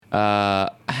I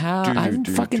haven't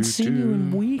fucking seen you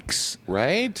in weeks.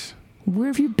 Right? Where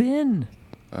have you been?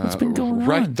 What's been going on?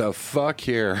 Right the fuck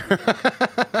here.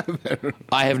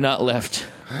 I have not left.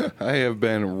 I have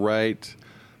been right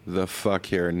the fuck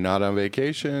here. Not on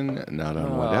vacation, not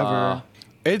on whatever.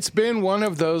 It's been one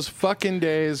of those fucking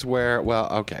days where, well,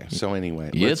 okay. So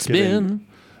anyway, It's been.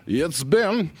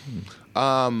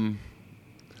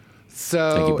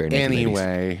 So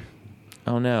anyway.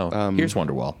 Oh no. Here's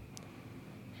Wonderwall.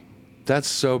 That's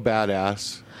so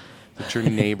badass that your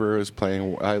neighbor is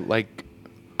playing.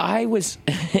 I was.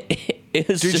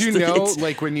 Did you know,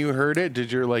 like, when you heard it,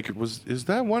 did you like, is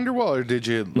that Wonderwall, or did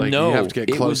you like? No, you have to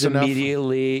get close enough?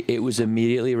 It was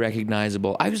immediately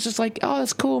recognizable. I was just like, oh,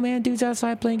 that's cool, man. Dude's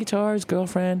outside playing guitar. His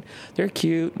girlfriend, they're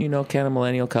cute. You know, kind of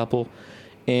millennial couple.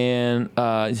 And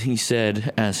he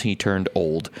said, as he turned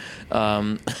old,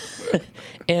 and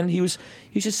he was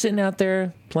just sitting out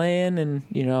there playing, and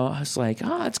you know, I was like,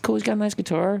 oh, that's cool. He's got a nice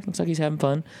guitar. Looks like he's having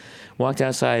fun. Walked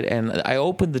outside, and I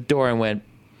opened the door and went,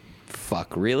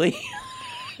 fuck, really?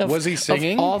 Was he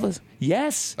singing?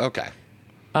 Yes. Okay.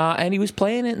 And he was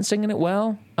playing it and singing it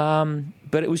well.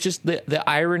 But it was just the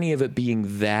irony of it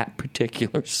being that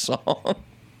particular song.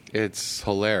 It's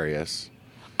hilarious.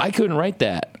 I couldn't write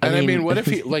that. I mean, what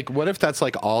if that's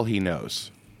like all he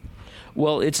knows?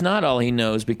 Well, it's not all he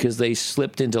knows, because they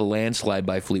slipped into Landslide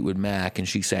by Fleetwood Mac, and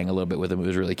she sang a little bit with him. It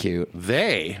was really cute.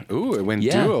 It went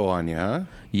duo on you, huh?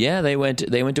 Yeah, they went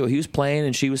to. He was playing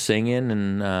and she was singing,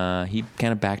 and he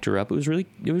kind of backed her up. It was really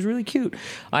cute.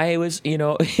 It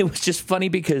was just funny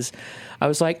because I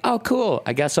was like, oh, cool.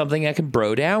 I got something I can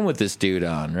bro down with this dude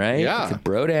on, right? Yeah. I could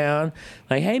bro down.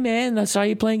 Like, hey, man, I saw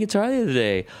you playing guitar the other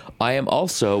day. I am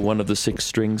also one of the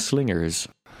 6-string slingers.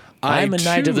 I'm a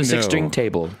knight of the 6-string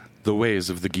table. The ways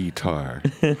of the guitar.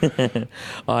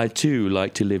 I too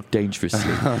like to live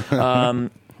dangerously.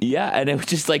 Yeah, and it was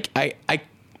just like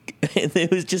it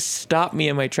was just stopped me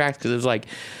in my tracks, because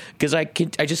I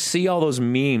just see all those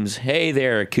memes. Hey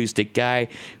there, acoustic guy,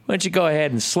 why don't you go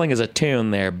ahead and sling us a tune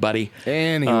there, buddy?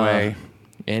 Anyway,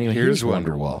 here's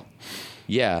Wonderwall.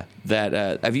 Yeah,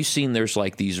 that have you seen? There's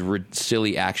like these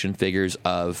silly action figures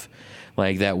of.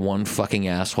 Like that one fucking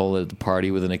asshole at the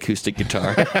party with an acoustic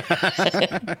guitar.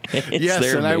 Yes,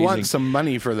 and I want some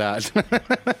money for that.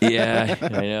 Yeah,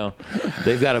 I know.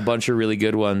 They've got a bunch of really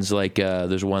good ones. Like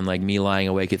there's one like me lying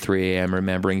awake at 3 a.m.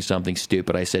 remembering something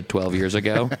stupid I said 12 years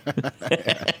ago.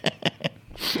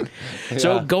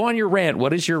 So go on your rant.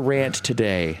 What is your rant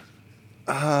today?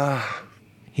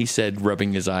 He said,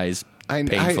 rubbing his eyes.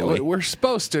 We're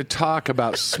supposed to talk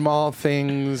about small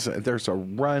things. There's a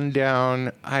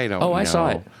rundown. I don't know. Oh, I saw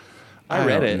it. I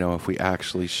read it. I don't know if we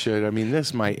actually should. I mean,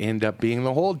 this might end up being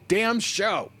the whole damn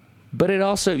show. But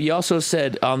you also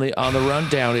said on the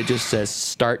rundown, it just says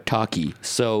start talkie.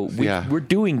 So we're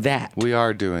doing that. We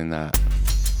are doing that.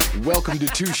 Welcome to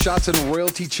 2 Shots and a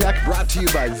Royalty Check, brought to you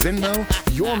by Venmo,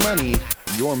 Your Money,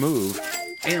 Your Move,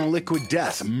 and Liquid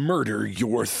Death, Murder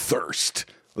Your Thirst.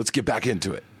 Let's get back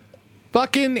into it.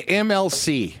 Fucking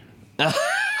MLC. And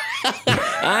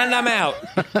I'm out.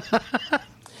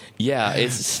 Yeah,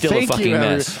 it's still a fucking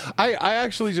mess. I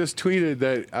actually just tweeted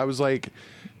that I was like,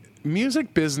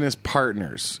 music business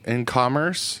partners in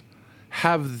commerce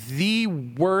have the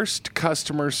worst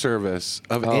customer service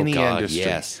of any industry.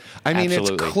 Yes, I mean,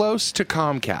 absolutely. It's close to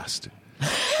Comcast.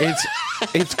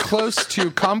 It's close to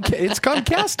It's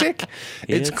Comcastic.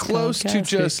 It's close to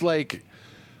just like...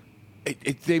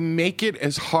 they make it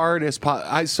as hard as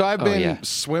possible. So I've been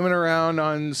swimming around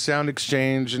on Sound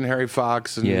Exchange and Harry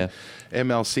Fox and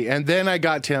MLC. And then I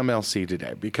got to MLC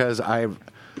today because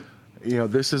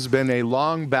this has been a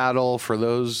long battle for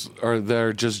those that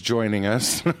are just joining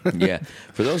us. Yeah.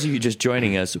 For those of you just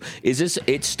joining us,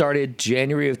 it started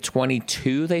January of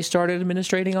 22 they started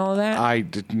administrating all of that? I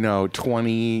did no,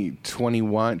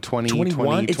 2021,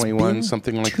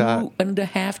 something like that.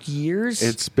 2.5 years?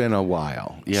 It's been a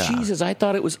while. Yeah. Jesus, I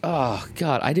thought it was, oh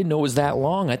God, I didn't know it was that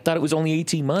long. I thought it was only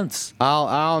 18 months.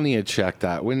 I'll need to check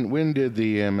that. When did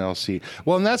the MLC?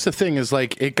 Well, and that's the thing is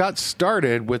like it got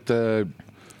started with the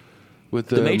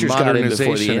majors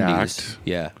Modernization got in Act.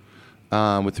 Yeah.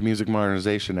 With the Music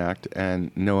Modernization Act.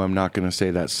 And no, I'm not going to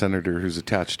say that senator who's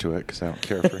attached to it because I don't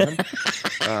care for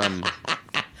him.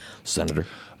 Senator.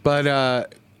 But,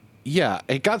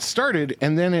 it got started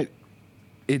and then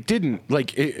it didn't.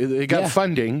 Like, it got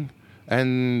funding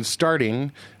and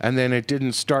starting, and then it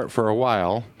didn't start for a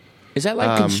while. Is that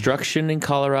like construction in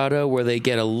Colorado where they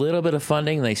get a little bit of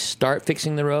funding and they start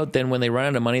fixing the road, then when they run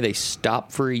out of money, they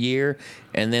stop for a year,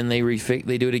 and then they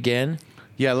do it again?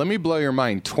 Yeah, let me blow your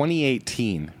mind.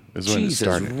 2018 is when it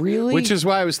started. Really? Which is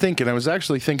why I was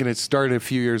actually thinking it started a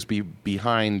few years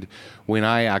behind when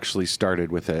I actually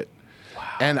started with it.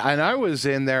 Wow. And I was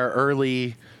in there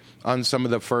early on some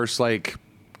of the first like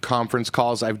conference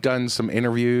calls. I've done some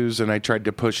interviews and I tried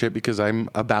to push it because I'm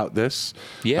about this.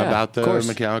 Yeah, about the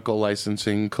Mechanical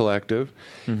Licensing Collective.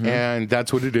 Mm-hmm. And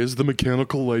that's what it is, the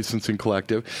Mechanical Licensing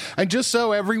Collective. And just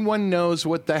so everyone knows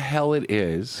what the hell it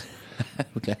is,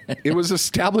 okay. It was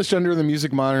established under the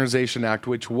Music Modernization Act,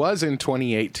 which was in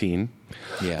 2018.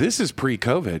 Yeah. This is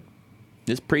pre-COVID.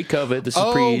 This is pre-COVID. This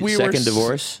is pre-second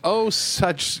divorce.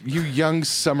 Such you young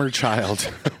summer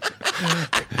child.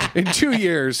 In 2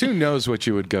 years, who knows what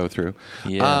you would go through?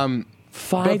 Yeah.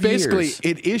 5 but basically, years.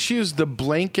 It issues the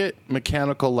blanket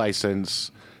mechanical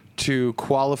license to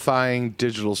qualifying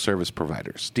digital service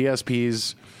providers,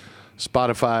 DSPs,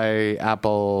 Spotify,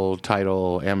 Apple,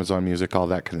 Tidal, Amazon Music, all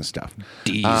that kind of stuff.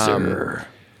 Deezer.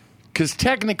 Because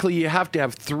technically, you have to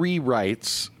have 3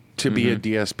 rights to be a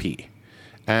DSP.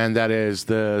 And that is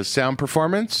the sound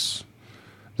performance,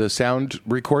 the sound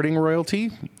recording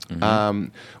royalty,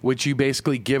 which you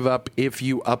basically give up if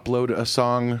you upload a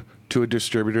song to a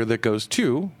distributor that goes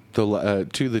to the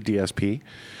DSP.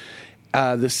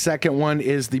 The second one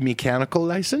is the mechanical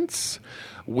license,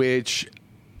 which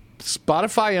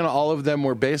Spotify and all of them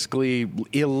were basically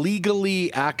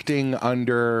illegally acting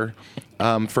under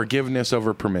forgiveness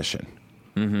over permission.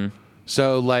 Mm-hmm.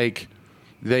 So, like,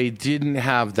 they didn't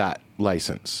have that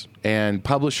license. And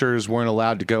publishers weren't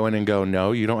allowed to go in and go,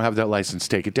 no, you don't have that license,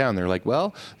 take it down. They're like,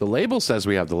 well, the label says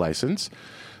we have the license,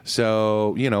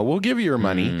 so, we'll give you your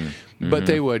money. Mm-hmm. But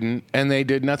they wouldn't, and they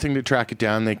did nothing to track it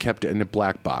down. They kept it in a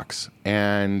black box.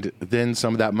 And then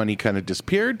some of that money kind of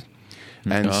disappeared.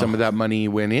 And some of that money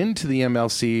went into the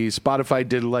MLC. Spotify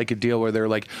did like a deal where they're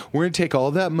like, we're going to take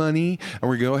all that money and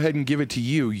we're going to go ahead and give it to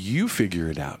you. You figure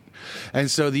it out.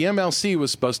 And so the MLC was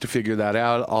supposed to figure that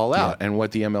all out. And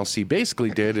what the MLC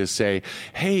basically did is say,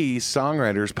 hey,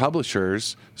 songwriters,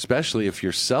 publishers, especially if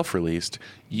you're self-released,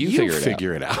 you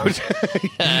figure it out.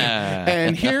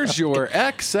 And here's your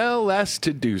XLS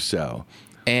to do so.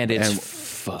 And it's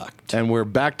fucked. And we're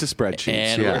back to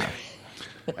spreadsheets.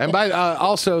 And by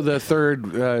also the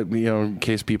third, in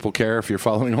case people care, if you're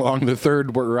following along, the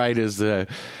third right is the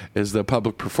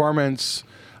public performance,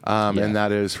 and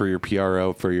that is for your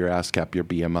PRO, for your ASCAP, your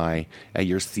BMI,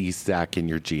 your CSAC, and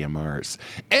your GMRs.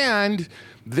 And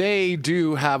they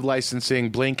do have licensing,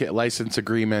 blanket license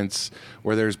agreements,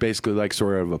 where there's basically like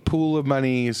sort of a pool of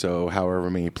money. So however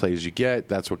many plays you get,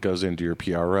 that's what goes into your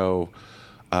PRO,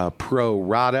 pro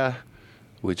rata,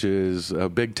 which is a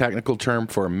big technical term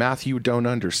for math you don't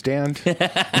understand.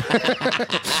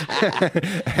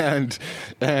 and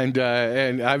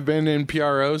I've been in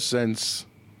PRO since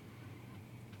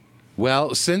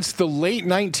the late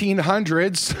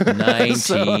 1900s.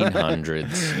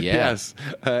 1900s, yeah. Yes,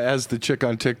 as the chick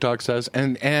on TikTok says.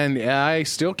 And I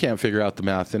still can't figure out the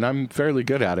math, and I'm fairly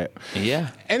good at it. Yeah.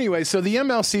 Anyway, so the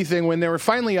MLC thing, when they were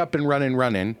finally up and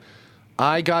running,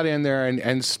 I got in there,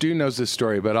 and Stu knows this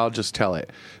story, but I'll just tell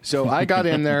it. So I got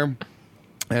in there,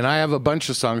 and I have a bunch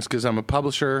of songs because I'm a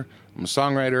publisher, I'm a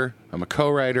songwriter, I'm a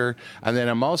co-writer, and then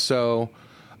I'm also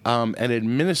an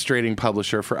administrating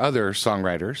publisher for other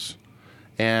songwriters,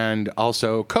 and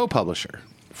also co-publisher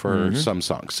for some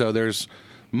songs. So there's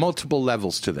multiple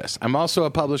levels to this. I'm also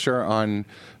a publisher on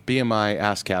BMI,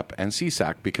 ASCAP, and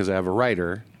CSAC because I have a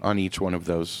writer on each one of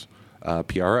those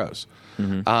PROs.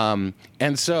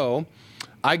 And so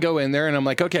I go in there and I'm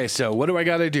like, okay, so what do I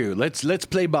got to do? Let's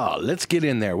play ball. Let's get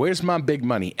in there. Where's my big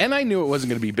money? And I knew it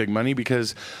wasn't going to be big money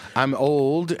because I'm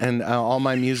old and all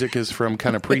my music is from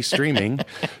kind of pre-streaming.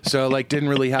 So like didn't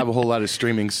really have a whole lot of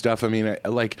streaming stuff. I mean,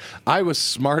 I was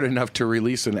smart enough to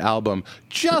release an album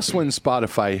just when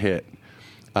Spotify hit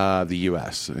the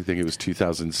U.S. I think it was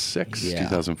 2006,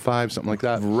 2005, something like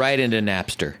that. Right into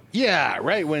Napster. Yeah,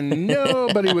 right when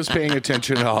nobody was paying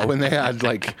attention at all, when they had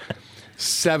like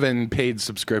 7 paid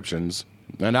subscriptions,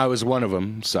 and I was one of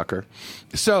them, sucker.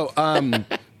 So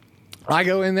I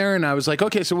go in there and I was like,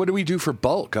 okay, so what do we do for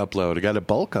bulk upload? I got a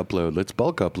bulk upload. Let's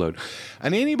bulk upload.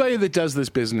 And anybody that does this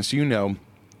business,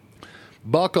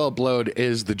 bulk upload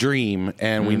is the dream,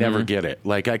 and we never get it.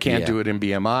 Like, I can't do it in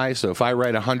BMI, so if I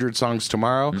write 100 songs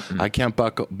tomorrow, I can't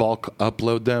bulk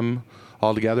upload them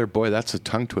all together. Boy, that's a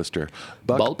tongue twister.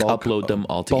 Bulk upload them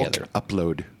all together. Bulk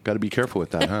upload. Got to be careful with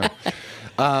that, huh?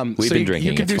 We've been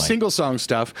drinking. You can do single song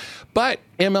stuff, but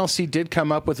MLC did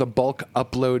come up with a bulk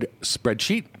upload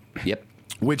spreadsheet. Yep.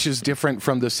 which is different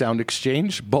from the Sound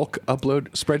Exchange bulk upload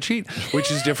spreadsheet, which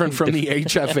is different from the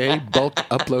HFA bulk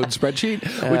upload spreadsheet,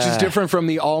 which is different from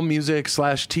the AllMusic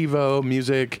 / TiVo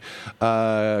Music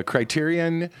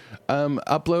Criterion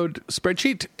upload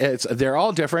spreadsheet. They're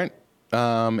all different,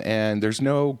 and there's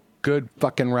no good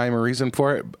fucking rhyme or reason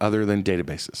for it other than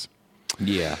databases.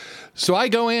 Yeah. So I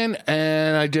go in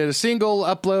and I did a single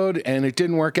upload and it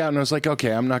didn't work out. And I was like,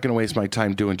 okay, I'm not going to waste my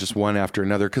time doing just one after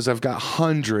another because I've got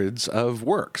hundreds of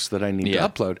works that I need to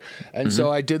upload. And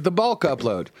so I did the bulk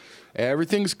upload.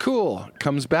 Everything's cool.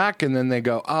 Comes back and then they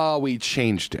go, oh, we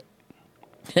changed it.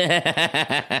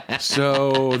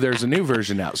 So there's a new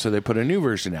version out. So they put a new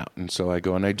version out. And so I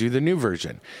go and I do the new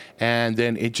version. And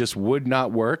then it just would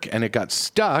not work and it got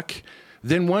stuck.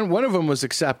 Then one of them was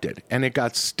accepted and it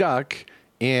got stuck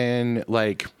in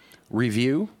like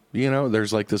review. You know,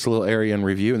 there's like this little area in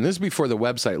review. And this is before the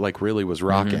website like really was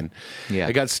rocking. Mm-hmm. Yeah.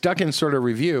 It got stuck in sort of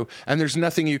review and there's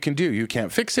nothing you can do. You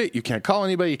can't fix it. You can't call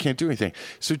anybody. You can't do anything.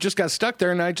 So it just got stuck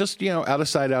there. And I just, out of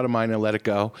sight, out of mind, I let it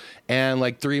go. And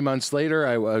like 3 months later,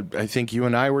 I think you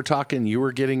and I were talking. You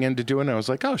were getting into doing it. I was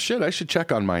like, oh, shit, I should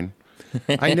check on mine.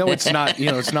 I know it's not,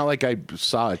 it's not like I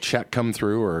saw a check come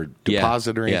through or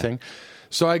deposit or anything. Yeah.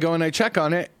 So I go and I check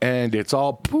on it, and it's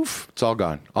all poof, it's all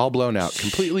gone, all blown out,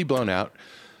 completely blown out.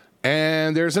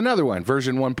 And there's another one,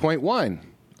 version 1.1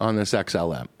 on this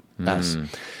XLM.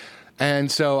 And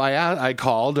so I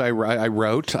called, I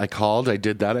wrote, I called, I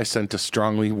did that. I sent a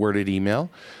strongly worded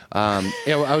email. I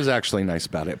was actually nice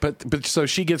about it. But so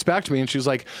she gets back to me, and she's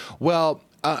like, well,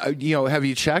 have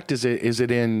you checked? Is it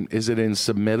in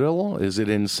submittal? Is it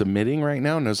in submitting right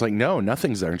now? And I was like, no,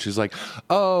 nothing's there. And she's like,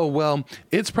 oh, well,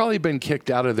 it's probably been kicked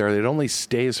out of there. It only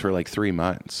stays for like 3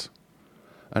 months.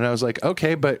 And I was like,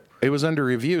 okay, but it was under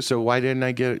review. So why didn't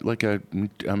I get like a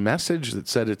message that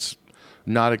said it's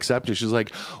not accepted? She's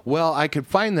like, well, I could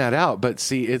find that out, but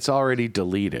see, it's already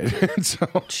deleted. So,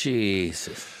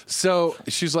 Jesus. So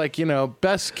she's like,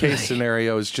 best case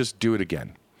scenario is just do it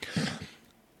again.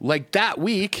 Like that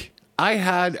week, I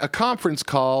had a conference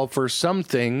call for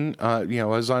something. I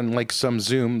was on like some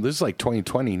Zoom. This is like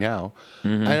 2020 now.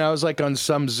 Mm-hmm. And I was like on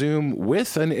some Zoom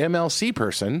with an MLC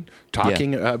person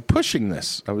talking, pushing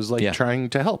this. I was like trying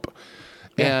to help.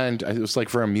 Yeah. And it was like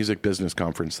for a music business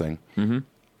conference thing. Mm-hmm.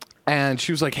 And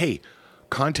she was like, hey,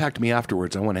 contact me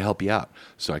afterwards. I want to help you out.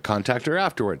 So I contacted her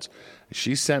afterwards.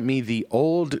 She sent me the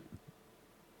old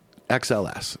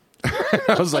XLS.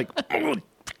 I was like,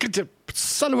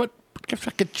 son of a...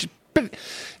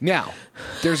 Now,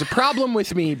 there's a problem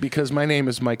with me because my name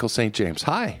is Michael St. James.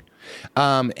 Hi.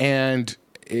 And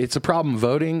it's a problem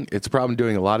voting. It's a problem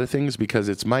doing a lot of things because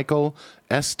it's Michael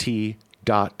St.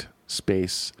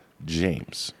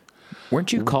 James.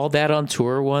 Weren't you called that on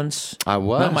tour once? I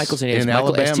was. Not Michael St. James. In Michael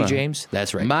Alabama. St. James?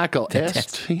 That's right. Michael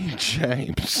St.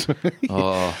 James.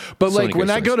 Oh, but so like when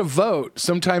I go to vote,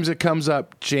 sometimes it comes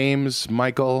up James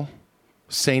Michael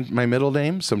Saint, my middle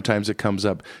name. Sometimes it comes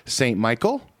up Saint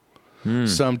Michael.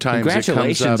 Sometimes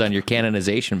congratulations it comes up, on your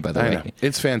canonization, by the way. know.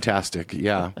 It's fantastic.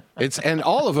 Yeah, and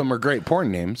all of them are great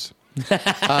porn names.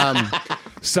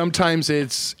 Sometimes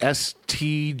it's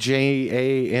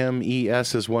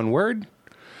STJAMES as one word.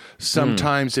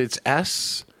 Sometimes it's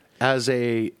S as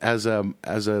a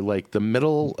like the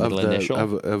middle of initial?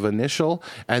 of initial,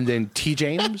 and then T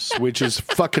James, which is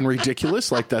fucking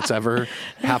ridiculous. Like that's ever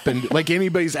happened. Like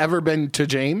anybody's ever been to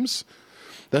James.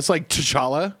 That's like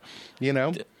T'Challa,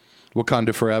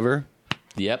 Wakanda forever.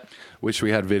 Yep. Wish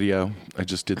we had video. I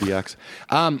just did the X.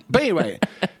 But anyway,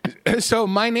 so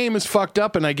my name is fucked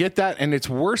up, and I get that, and it's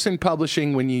worse in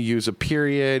publishing when you use a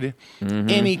period,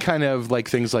 any kind of like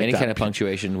things like any that. kind of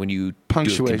punctuation when you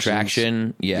do a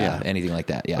contraction, anything like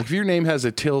that. Yeah. Like if your name has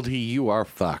a tilde, you are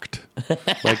fucked.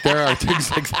 Like there are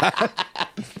things like that.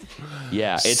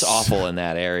 Yeah, it's awful in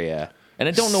that area. And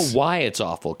I don't know why it's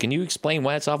awful. Can you explain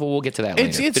why it's awful? We'll get to that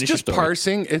later. It's just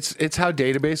parsing. It's how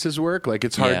databases work. Like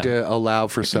it's hard to allow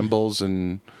for symbols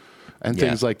and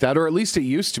things like that, or at least it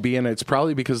used to be. And it's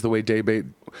probably because the way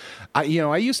database.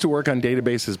 I used to work on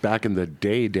databases back in the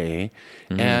day,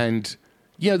 and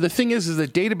the thing is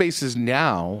that databases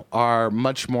now are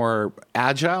much more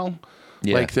agile.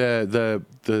 Yeah. Like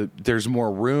there's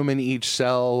more room in each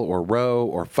cell or row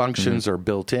or functions are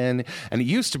built in. And it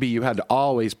used to be you had to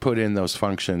always put in those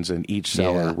functions in each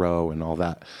cell or row and all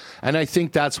that. And I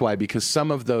think that's why, because some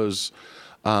of those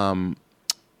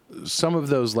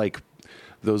like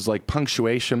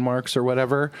punctuation marks or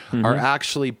whatever are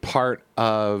actually part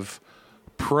of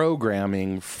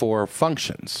programming for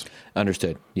functions.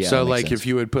 Understood. Yeah. So like sense. If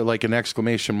you would put like an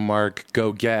exclamation mark,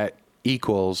 go get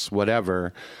equals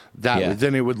whatever,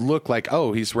 then it would look like,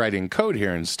 oh, he's writing code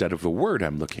here instead of a word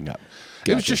I'm looking up.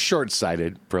 It was just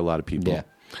short-sighted for a lot of people. Yeah.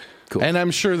 Cool. And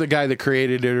I'm sure the guy that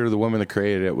created it or the woman that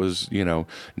created it was,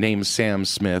 named Sam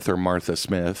Smith or Martha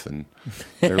Smith. And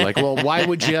they're like, well, why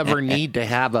would you ever need to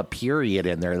have a period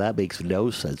in there? That makes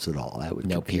no sense at all. That would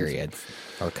No period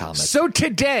or comma. So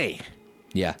today,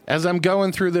 Yeah. as I'm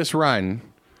going through this run,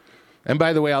 and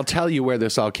by the way, I'll tell you where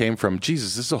this all came from.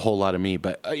 Jesus, this is a whole lot of me.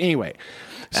 But anyway.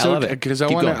 I love it. Because I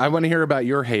want to hear about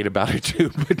your hate about it,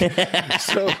 too. But,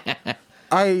 so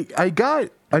I got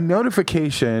a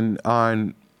notification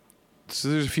on... So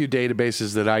there's a few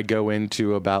databases that I go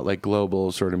into about like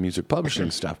global sort of music publishing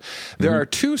stuff. There are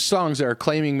 2 songs that are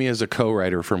claiming me as a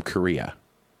co-writer from Korea.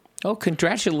 Oh,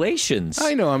 congratulations.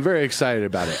 I know. I'm very excited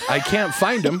about it. I can't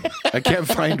find them. I can't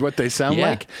find what they sound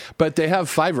Yeah. like. But they have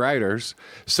 5 writers.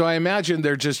 So I imagine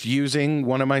they're just using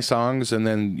one of my songs and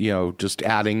then, just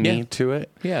adding me to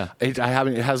it. Yeah. It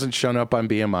hasn't shown up on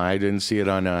BMI. I didn't see it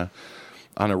on a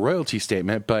royalty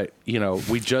statement, but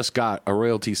we just got a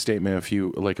royalty statement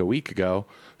a week ago.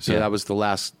 So that was the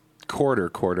last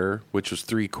quarter, which was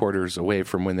 3 quarters away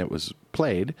from when it was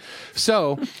played.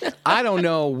 So I don't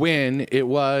know when it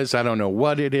was. I don't know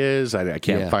what it is. I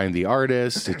can't find the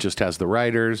artist. It just has the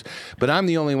writers, but I'm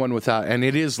the only one without, and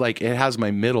it is like, it has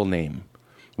my middle name,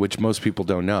 which most people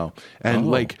don't know. And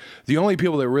like the only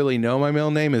people that really know my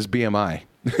middle name is BMI.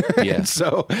 Yeah.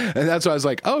 and that's why I was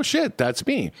like, oh shit, that's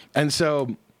me. And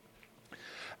so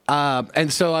I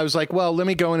was like, well, let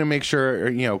me go in and make sure,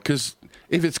 because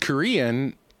if it's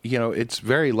Korean, it's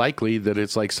very likely that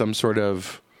it's like some sort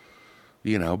of,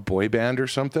 boy band or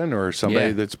something, or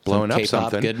somebody that's blowing some up K-pop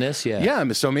something. Goodness, yeah.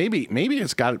 Yeah. So maybe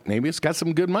it's got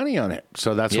some good money on it.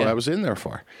 So that's what I was in there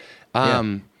for.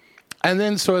 And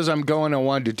then, so as I'm going, I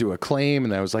wanted to do a claim,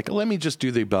 and I was like, let me just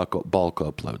do the bulk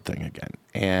upload thing again.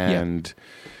 And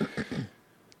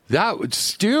that would,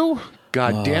 Stu,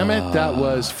 God damn it, that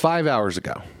was 5 hours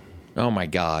ago. Oh, my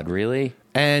God. Really?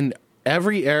 And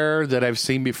every error that I've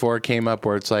seen before came up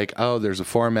where it's like, oh, there's a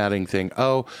formatting thing.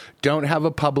 Oh, don't have a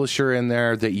publisher in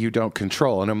there that you don't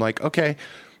control. And I'm like, okay,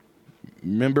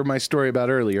 remember my story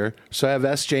about earlier. So I have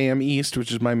SJM East,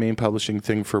 which is my main publishing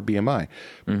thing for BMI.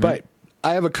 But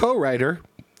I have a co-writer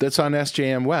that's on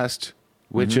SJM West,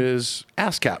 which is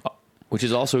ASCAP. Which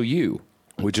is also you.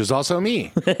 Which is also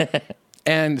me.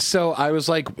 And so I was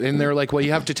like, and they're like, well,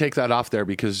 you have to take that off there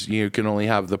because you can only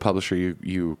have the publisher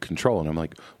you control. And I'm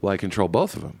like, well, I control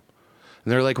both of them.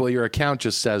 And they're like, well, your account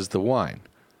just says the wine.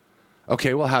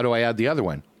 Okay, well, how do I add the other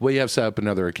one? Well, you have to set up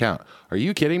another account. Are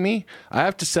you kidding me? I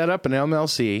have to set up an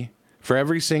MLC for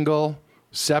every single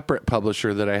separate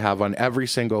publisher that I have on every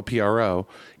single PRO,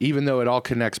 even though it all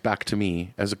connects back to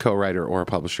me as a co-writer or a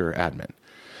publisher admin.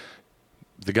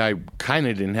 The guy kind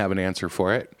of didn't have an answer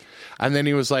for it. And then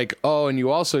he was like, oh, and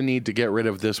you also need to get rid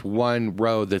of this one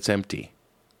row that's empty.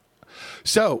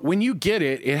 So when you get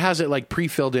it, it has it like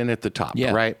pre-filled in at the top,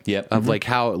 right? Yep. Of like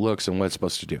how it looks and what it's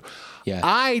supposed to do. Yeah.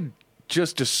 I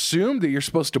just assumed that you're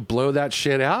supposed to blow that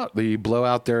shit out, that you blow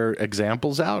out their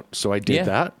examples out. So I did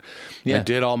that. I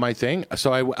did all my thing.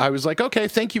 So I was like, okay,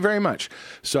 thank you very much.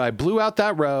 So I blew out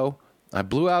that row. I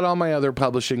blew out all my other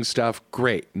publishing stuff.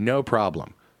 Great. No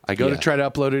problem. I go to try to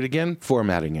upload it again.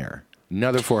 Formatting error.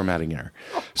 Another formatting error.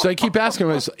 So I keep asking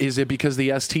him, is it because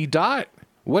the ST dot?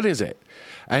 What is it?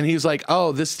 And he's like,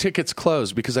 oh, this ticket's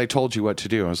closed because I told you what to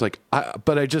do. I was like,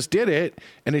 but I just did it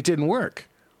and it didn't work.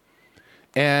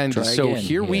 And so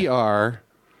here we are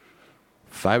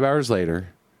 5 hours later,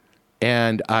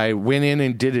 and I went in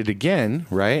and did it again,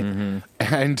 right?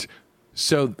 And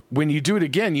so when you do it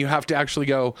again, you have to actually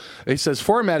go, it says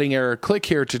formatting error, click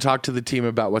here to talk to the team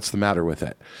about what's the matter with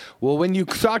it. Well, when you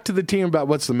talk to the team about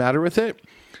what's the matter with it,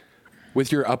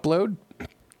 with your upload,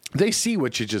 they see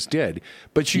what you just did,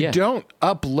 but you don't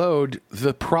upload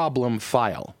the problem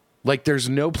file. Like there's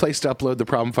no place to upload the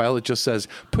problem file. It just says,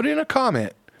 put in a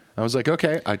comment. I was like,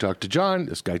 okay, I talked to John.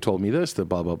 This guy told me this, the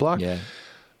blah, blah, blah. Yeah.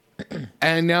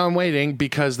 And now I'm waiting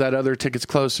because that other ticket's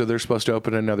closed, so they're supposed to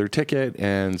open another ticket,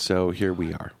 and so here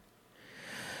we are.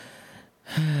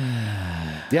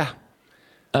 Yeah.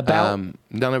 None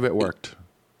of it worked.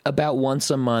 About once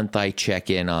a month, I check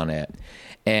in on it,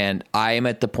 and I am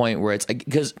at the point where it's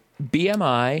because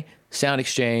BMI, Sound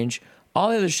Exchange, all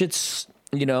the other shit's,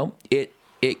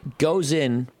 it goes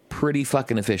in pretty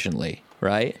fucking efficiently,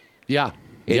 right? Yeah.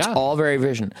 It's all very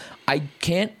efficient. I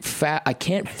can't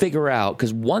figure out,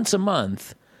 because once a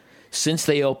month, since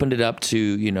they opened it up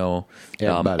to,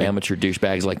 amateur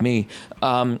douchebags like me,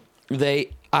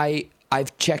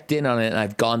 I've checked in on it and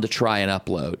I've gone to try and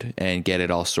upload and get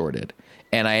it all sorted.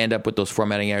 And I end up with those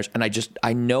formatting errors. And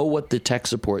I know what the tech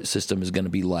support system is going to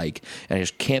be like. And I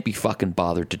just can't be fucking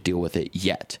bothered to deal with it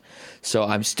yet. So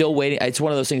I'm still waiting. It's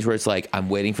one of those things where it's like, I'm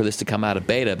waiting for this to come out of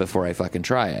beta before I fucking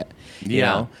try it. You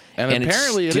know? And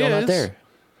apparently it's still it is. Not there.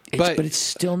 But it's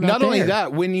still not there. Not only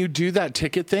that, when you do that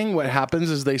ticket thing, what happens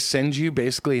is they send you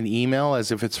basically an email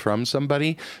as if it's from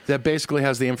somebody that basically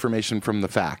has the information from the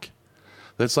FAQ.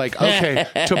 That's like, okay,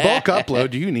 to bulk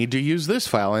upload, you need to use this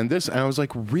file and this. And I was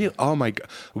like, real? Oh my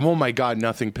God,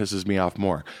 nothing pisses me off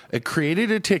more. It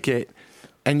created a ticket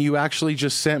and you actually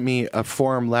just sent me a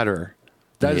form letter.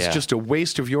 That is just a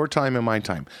waste of your time and my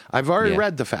time. I've already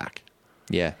read the FAQ.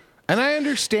 Yeah. And I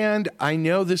understand, I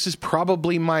know this is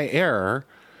probably my error.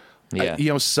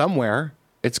 Yeah. Somewhere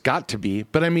it's got to be.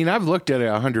 But I mean, I've looked at it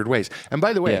 100 ways. And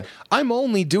by the way, I'm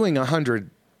only doing 100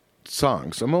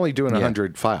 songs. I'm only doing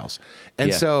 100 files.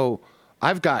 And so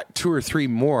I've got 2 or 3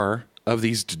 more of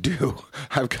these to do.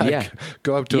 I've got to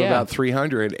go up to about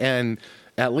 300 and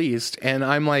at least. And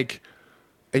I'm like,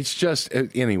 it's just,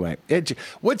 anyway,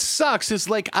 what sucks is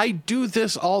like, I do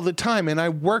this all the time and I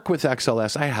work with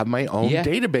XLS. I have my own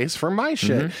database for my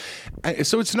shit.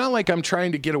 So it's not like I'm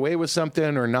trying to get away with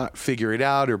something or not figure it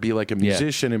out or be like a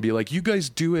musician and be like, you guys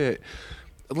do it.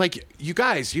 Like, you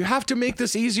guys, you have to make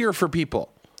this easier for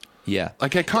people. Yeah.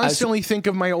 Like, I constantly think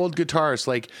of my old guitarist.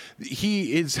 Like,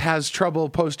 he has trouble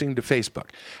posting to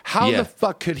Facebook. How the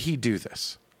fuck could he do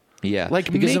this? Yeah,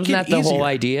 like, because wasn't that the easier. whole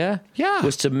idea? Yeah,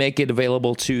 was to make it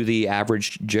available to the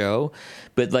average Joe,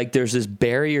 but like there's this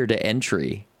barrier to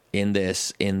entry in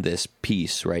this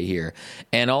piece right here,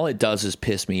 and all it does is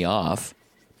piss me off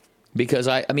because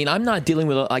I mean I'm not dealing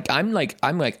with I'm like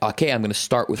okay, I'm going to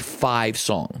start with 5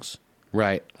 songs,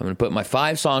 right? I'm going to put my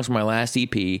 5 songs from my last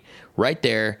EP right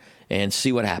there and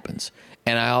see what happens.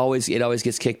 And it always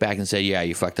gets kicked back and said, yeah,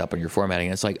 you fucked up on your formatting.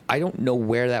 And it's like, I don't know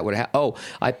where that would happen.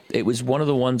 It was one of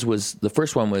the ones the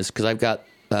first one was because I've got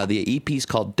the EP's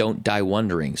called Don't Die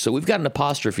Wondering. So we've got an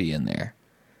apostrophe in there.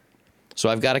 So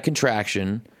I've got a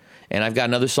contraction and I've got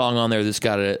another song on there that's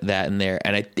got that in there.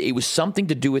 And it was something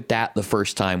to do with that the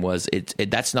first time was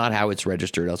that's not how it's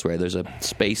registered elsewhere. There's a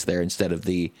space there instead of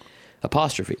the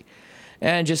apostrophe.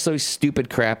 And just so stupid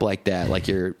crap like that, like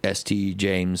your ST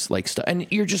James like stuff. And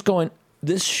you're just going,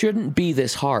 this shouldn't be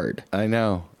this hard. I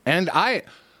know. And I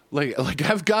like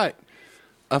I've got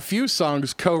a few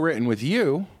songs co-written with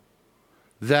you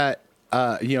that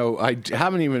I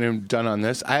haven't even done on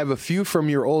this. I have a few from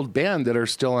your old band that are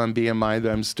still on BMI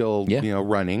that I'm still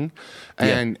running.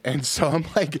 And so I'm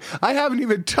like, I haven't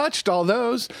even touched all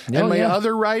those. And my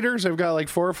other writers, I've got like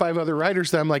 4 or 5 other writers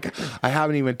that I'm like, I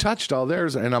haven't even touched all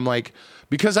theirs. And I'm like,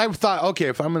 because I thought, okay,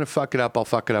 if I'm going to fuck it up, I'll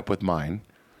fuck it up with mine.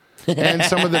 And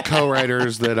some of the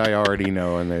co-writers that I already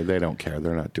know, and they don't care.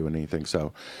 They're not doing anything,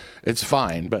 so it's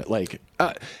fine. But like,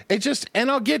 it just,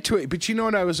 and I'll get to it. But you know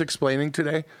what I was explaining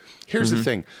today? Here's the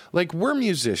thing: like, we're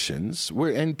musicians,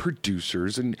 and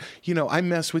producers, and I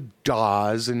mess with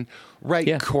DAWs and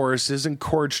write choruses and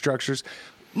chord structures.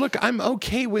 Look, I'm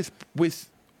okay with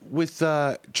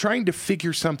trying to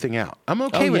figure something out. I'm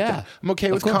okay with that. I'm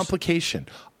okay with complication.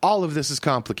 All of this is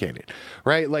complicated,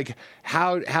 right? Like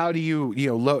how do you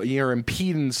your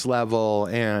impedance level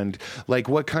and like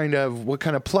what kind of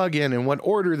plug-in and what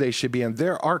order they should be in.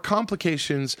 There are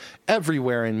complications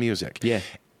everywhere in music. Yeah.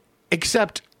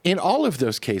 Except in all of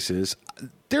those cases,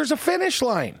 there's a finish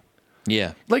line.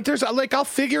 Yeah. Like I'll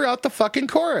figure out the fucking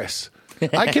chorus.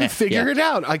 I can figure it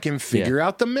out. I can figure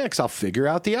out the mix. I'll figure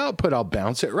out the output. I'll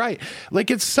bounce it right.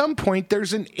 Like at some point,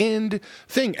 there's an end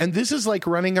thing. And this is like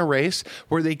running a race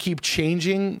where they keep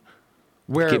changing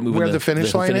where the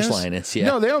finish line is.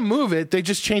 No, they don't move it. They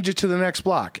just change it to the next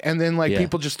block. And then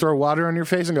people just throw water on your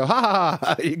face and go, ha ha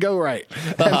ha, you go right.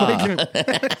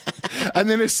 And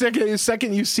then a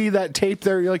second you see that tape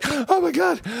there, you're like, oh my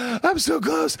God, I'm so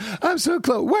close. I'm so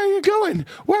close. Where are you going?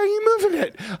 Why are you moving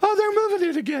it? Oh, they're moving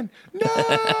it again.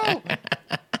 No.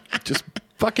 Just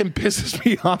fucking pisses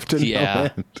me off to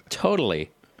no end.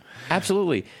 Totally.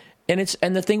 Absolutely.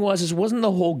 And the thing wasn't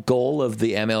the whole goal of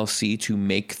the MLC to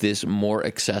make this more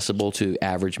accessible to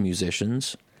average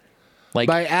musicians? Like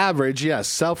by average, yes,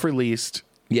 self-released.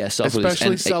 Yeah, self-released.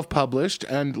 Especially self-published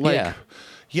and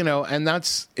and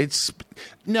it's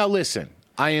now listen,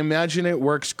 I imagine it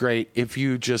works great if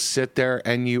you just sit there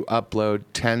and you upload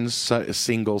 10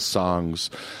 single songs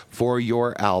for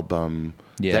your album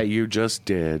that you just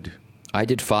did. I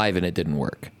did 5 and it didn't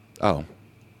work. Oh.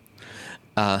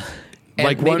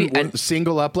 Like maybe, one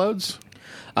single uploads?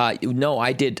 No,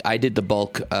 I did the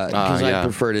bulk because I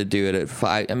prefer to do it at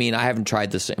 5. I mean, I haven't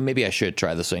tried this. Maybe I should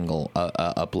try the single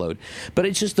upload, but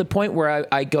it's just the point where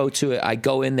I go to it. I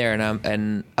go in there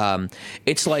and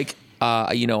it's like.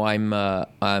 I'm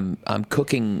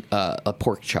cooking a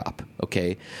pork chop.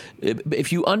 Okay,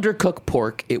 if you undercook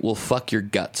pork, it will fuck your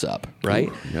guts up, right?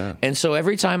 Ooh, yeah. And so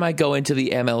every time I go into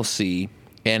the MLC,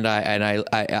 and I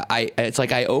it's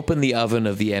like I open the oven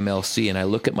of the MLC and I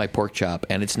look at my pork chop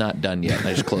and it's not done yet, and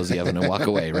I just close the oven and walk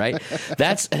away. Right?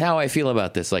 That's how I feel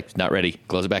about this. Like, not ready.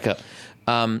 Close it back up.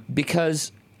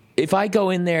 Because if I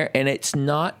go in there and it's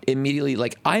not immediately,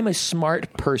 like, I'm a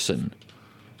smart person.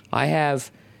 I have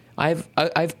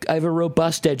a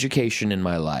robust education in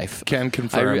my life. Can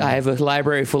confirm. I have a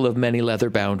library full of many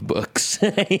leather-bound books.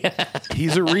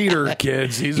 He's a reader,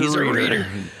 kids. He's a reader.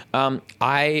 I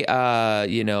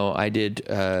did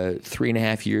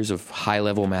 3.5 years of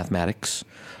high-level mathematics.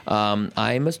 I'm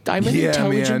an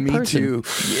intelligent me person. Too.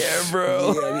 Yeah,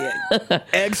 bro.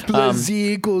 X plus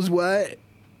Z equals what?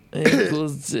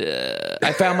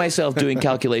 I found myself doing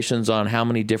calculations on how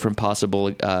many different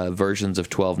possible versions of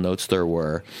 12 notes there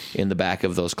were in the back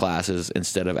of those classes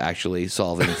instead of actually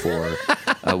solving for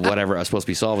whatever I was supposed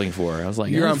to be solving for. I was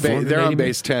like, they're on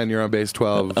base 10, you're on base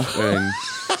 12. And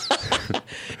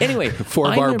anyway,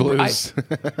 4-bar blues.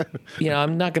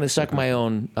 I'm not going to suck my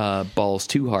own balls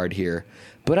too hard here,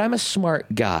 but I'm a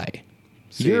smart guy.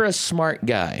 See? You're a smart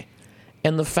guy.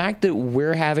 And the fact that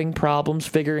we're having problems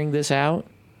figuring this out,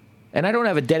 and I don't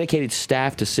have a dedicated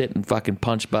staff to sit and fucking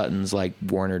punch buttons like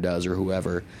Warner does or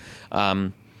whoever.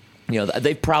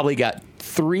 They've probably got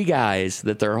 3 guys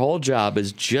that their whole job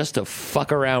is just to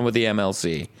fuck around with the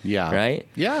MLC. Yeah. Right?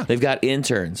 Yeah. They've got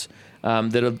interns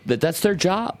that's their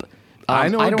job. I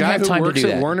know a guy who works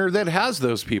at that. Warner that has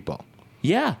those people.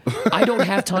 Yeah. I don't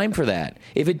have time for that.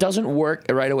 If it doesn't work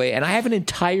right away, and I have an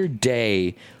entire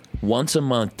day once a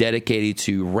month dedicated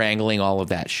to wrangling all of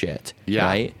that shit. Yeah.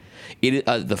 Right?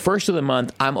 The first of the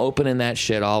month, I'm opening that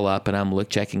shit all up, and I'm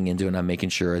checking into it, and I'm making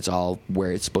sure it's all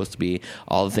where it's supposed to be.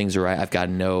 All the things are right. I've got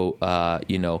no,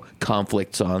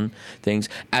 conflicts on things.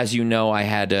 As you know,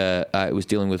 I was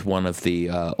dealing with one of the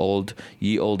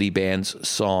Ye Olde Band's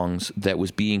songs that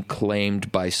was being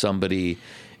claimed by somebody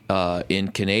in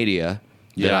Canada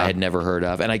that I had never heard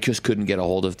of, and I just couldn't get a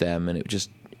hold of them, and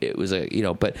it was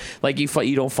but like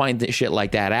you don't find shit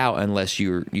like that out unless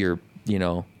you're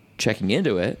checking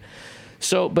into it.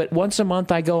 So, but once a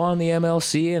month I go on the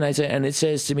MLC and it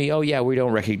says to me, "Oh yeah, we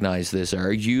don't recognize this.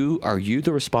 Are you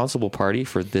the responsible party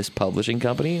for this publishing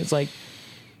company?" It's like,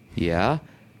 "Yeah."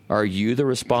 "Are you the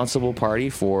responsible party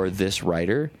for this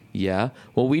writer?" "Yeah."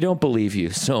 "Well, we don't believe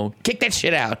you. So kick that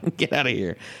shit out. Get out of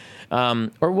here."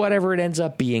 Or whatever it ends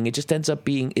up being. It just ends up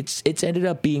being it's ended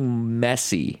up being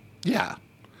messy. Yeah.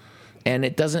 And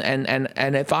it doesn't,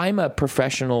 and if I'm a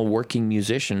professional working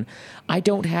musician, I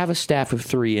don't have a staff of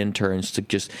 3 interns to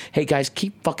just, hey guys,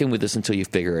 keep fucking with this until you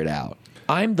figure it out.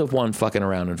 I'm the one fucking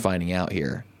around and finding out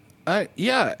here.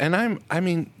 Yeah, and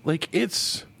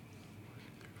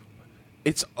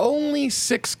it's only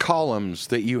 6 columns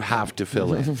that you have to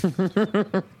fill in.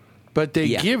 But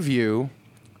they give you,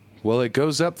 it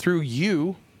goes up through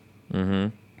you.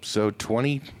 Mm-hmm. So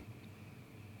 20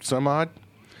 some odd.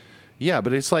 Yeah,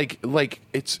 but it's like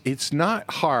it's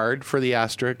not hard for the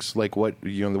asterisks, like what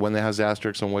the one that has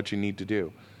asterisks on what you need to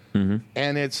do,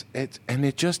 and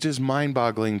it just is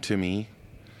mind-boggling to me.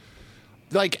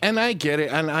 Like, and I get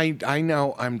it, and I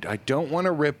know I don't want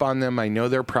to rip on them. I know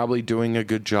they're probably doing a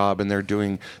good job, and they're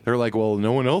like, well,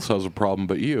 no one else has a problem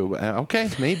but you.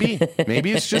 Okay, maybe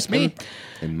it's just me.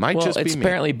 It might just be me. It's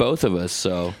apparently both of us,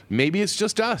 so maybe it's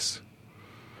just us.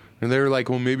 And they were like,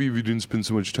 well, maybe if you didn't spend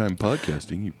so much time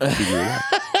podcasting, you figure it out.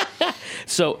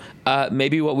 So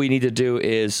maybe what we need to do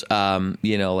is, go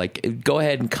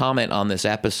ahead and comment on this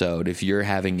episode if you're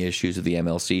having issues with the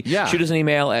MLC. Yeah. Shoot us an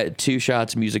email at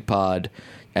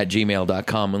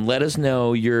 2ShotsMusicPod@gmail.com and let us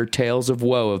know your tales of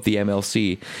woe of the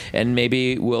MLC. And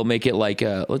maybe we'll make it like,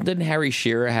 didn't Harry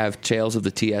Shearer have Tales of the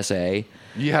TSA?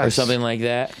 Yes. Or something like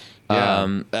that? Yeah.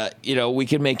 We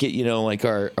could make it, like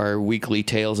our weekly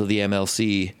Tales of the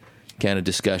MLC kind of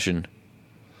discussion.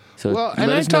 So let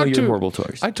us know your horrible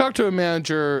toys. I talked to a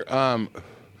manager.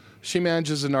 She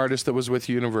manages an artist that was with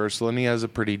Universal, and he has a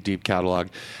pretty deep catalog.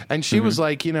 And she was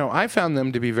like, I found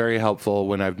them to be very helpful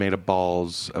when I've made a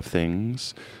balls of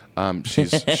things.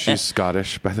 She's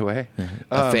Scottish, by the way.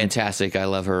 Fantastic. I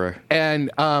love her. And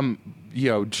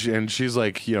and she's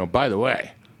like, by the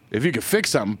way, if you could fix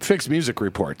something, fix music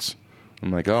reports. I'm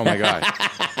like, oh my God,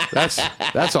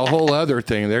 that's a whole other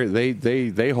thing.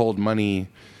 They hold money.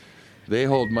 They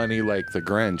hold money like the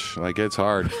Grinch. Like, it's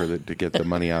hard to get the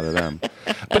money out of them.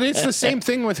 But it's the same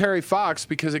thing with Harry Fox,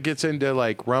 because it gets into,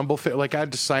 like, Rumblefish. Like, I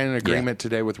had to sign an agreement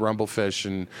today with Rumblefish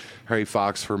and Harry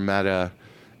Fox for Meta.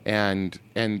 And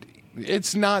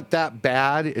it's not that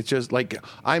bad. It's just, like,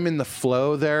 I'm in the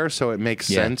flow there, so it makes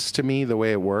sense to me the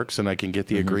way it works, and I can get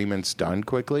the agreements done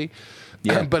quickly.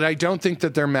 Yeah. But I don't think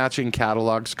that they're matching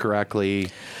catalogs correctly,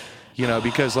 you know,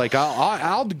 because, like,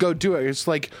 I'll go do it. It's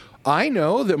like, I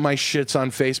know that my shit's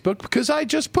on Facebook because I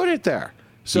just put it there.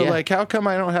 So, like, how come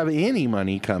I don't have any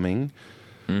money coming?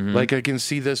 Like, I can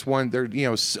see this one. There, you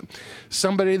know,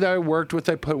 somebody that I worked with,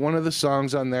 I put one of the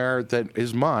songs on there that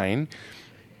is mine.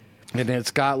 And it's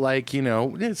got, like, you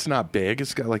know, it's not big.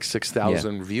 It's got like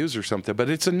 6,000 views or something, but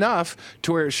it's enough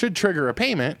to where it should trigger a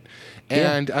payment.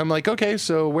 And I'm like, okay,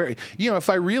 so where, you know,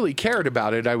 if I really cared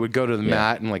about it, I would go to the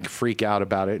mat and, like, freak out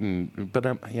about it. But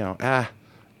I'm, you know,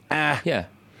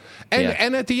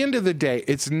 And at the end of the day,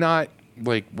 it's not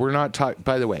like, we're not talking.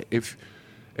 By the way, if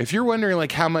you're wondering,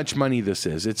 like, how much money this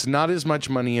is, it's not as much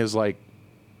money as, like,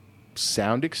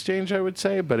 Sound Exchange, I would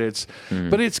say, but it's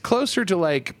closer to,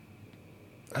 like,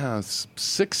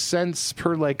 6 cents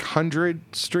per, like, 100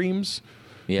 streams.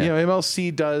 You know,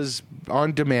 MLC does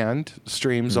on demand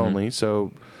streams only,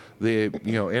 so the,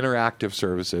 you know, interactive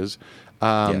services.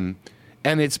 And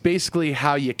it's basically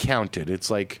how you count it. It's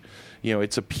like, you know,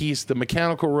 it's a piece. The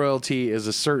mechanical royalty is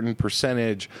a certain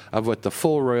percentage of what the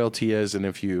full royalty is. And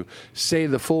if you say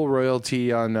the full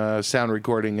royalty on sound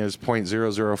recording is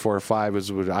 0.0045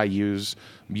 is what I use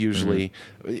usually.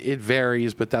 It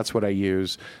varies, but that's what I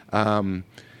use.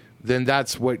 Then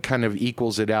that's what kind of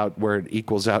equals it out, where it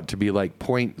equals out to be like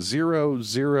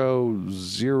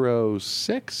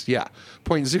 0.0006. Yeah,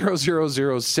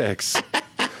 0.0006.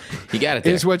 You got it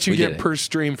there. Is what you get per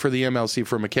stream for the MLC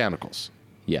for mechanicals.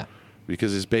 Yeah.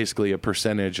 Because it's basically a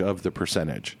percentage of the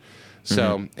percentage.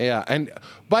 So, yeah. And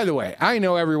by the way, I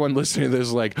know everyone listening to this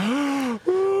is like,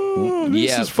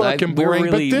 this is fucking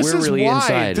boring. But this is why.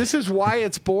 Inside. This is why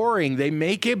it's boring. They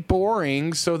make it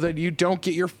boring so that you don't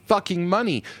get your fucking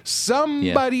money.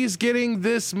 Somebody's getting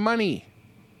this money.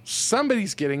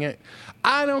 Somebody's getting it.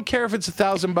 I don't care if it's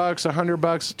 $1,000,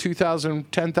 $100,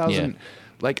 2,000, 10,000.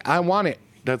 Like, I want it.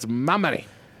 That's my money.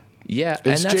 Yeah,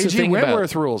 it's and that's J.G.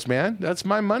 Wentworth rules, man. That's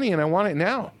my money, and I want it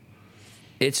now.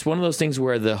 It's one of those things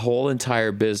where the whole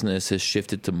entire business has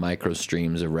shifted to micro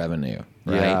streams of revenue,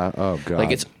 right? Yeah. Oh god.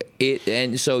 Like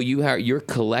and so you're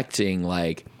collecting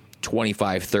like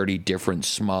 25, 30 different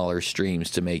smaller streams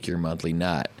to make your monthly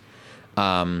nut.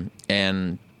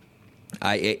 And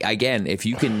again, if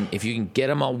you can get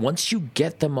them all, once you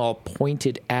get them all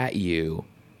pointed at you,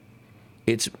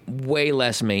 it's way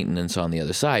less maintenance on the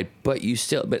other side, but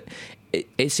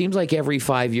it seems like every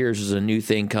 5 years there's a new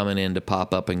thing coming in to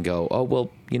pop up and go, oh, well,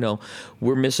 you know,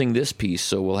 we're missing this piece,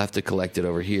 so we'll have to collect it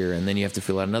over here. And then you have to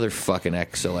fill out another fucking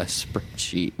XLS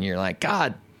spreadsheet. And you're like,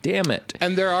 God damn it.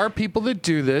 And there are people that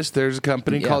do this. There's a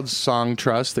company called Song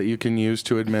Trust that you can use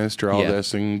to administer all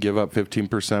this and give up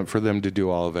 15% for them to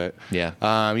do all of it.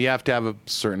 Yeah. You have to have a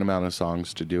certain amount of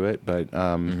songs to do it. But,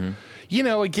 you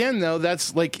know, again, though,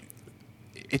 that's like...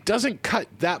 It doesn't cut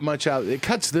that much out. It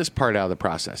cuts this part out of the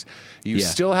process. You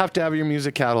still have to have your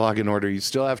music catalog in order. You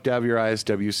still have to have your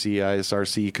ISWC,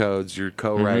 ISRC codes, your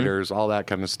co-writers, all that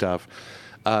kind of stuff.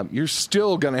 You're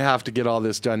still going to have to get all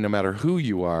this done no matter who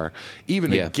you are,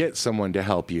 even to get someone to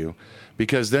help you,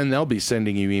 because then they'll be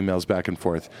sending you emails back and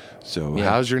forth. So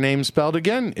how's your name spelled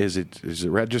again? Is it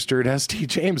registered ST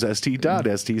James, ST dot,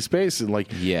 ST space? And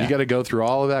like, you got to go through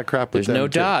all of that crap. There's no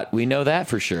dot. We know that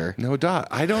for sure. No dot.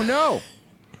 I don't know.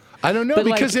 But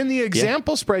because in the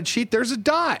example spreadsheet, there's a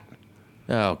dot.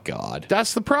 Oh, God.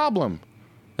 That's the problem.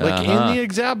 Like in the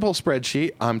example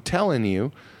spreadsheet, I'm telling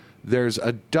you, there's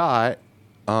a dot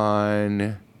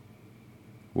on...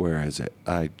 Where is it?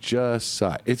 I just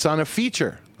saw it. It's on a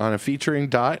feature. On a featuring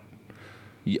dot.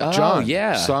 Oh, John.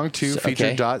 yeah. Song 2,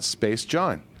 feature dot, space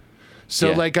John.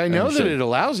 So, like, I know that it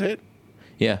allows it.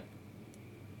 Yeah.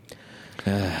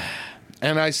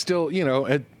 And I still, you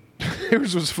know...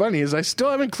 Here's what's funny is I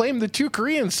still haven't claimed the 2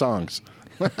 Korean songs.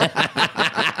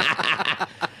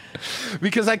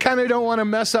 Because I kind of don't want to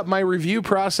mess up my review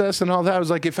process and all that. I was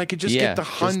like, if I could just get the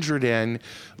 100 in,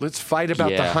 let's fight about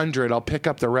the 100. I'll pick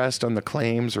up the rest on the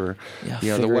claims or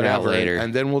the whatever later.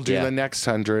 And then we'll do the next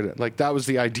 100. Like, that was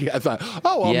the idea. I thought,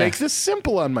 I'll make this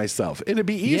simple on myself. It'd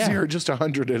be easier just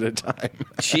 100 at a time.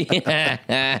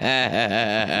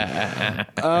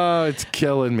 Oh, it's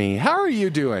killing me. How are you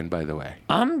doing, by the way?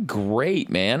 I'm great,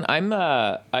 man.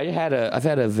 I've had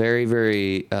a very,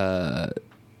 very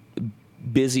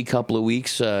busy couple of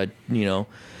weeks. You know,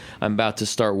 I'm about to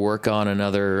start work on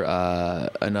another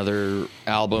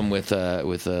album with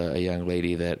a young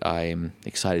lady that I'm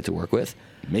excited to work with.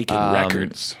 Making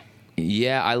records.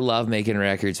 Yeah, I love making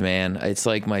records, man. It's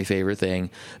like my favorite thing.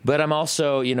 But I'm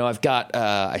also, I've got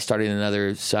I started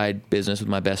another side business with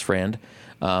my best friend.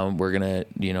 We're gonna,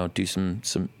 do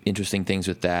some interesting things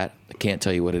with that. I can't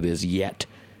tell you what it is yet,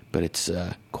 but it's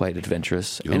quite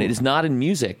adventurous. Ooh. And it is not in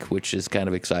music, which is kind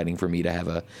of exciting for me to have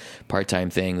a part-time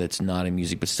thing that's not in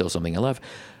music, but still something I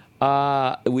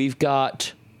love. We've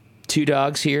got 2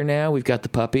 dogs here now. We've got the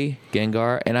puppy,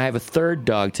 Gengar, and I have a 3rd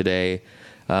dog today.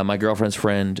 My girlfriend's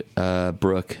friend,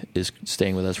 Brooke, is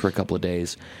staying with us for a couple of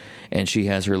days, and she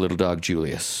has her little dog,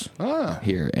 Julius,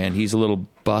 here. And he's a little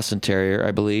Boston Terrier,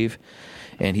 I believe,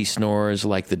 and he snores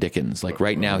like the Dickens. Like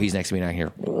right now, he's next to me down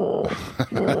here.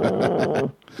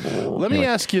 Let me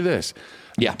ask you this.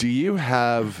 Yeah. Do you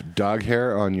have dog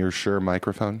hair on your Shure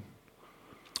microphone?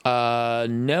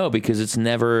 No, because it's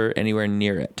never anywhere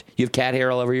near it. You have cat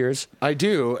hair all over yours? I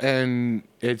do, and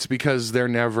it's because they're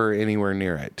never anywhere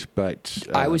near it. But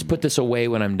I always put this away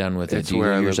when I'm done with it. Do you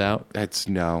leave yours out?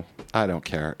 No, I don't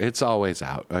care. It's always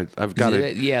out. I've got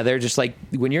it. Yeah, they're just like,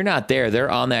 when you're not there,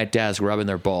 they're on that desk rubbing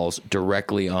their balls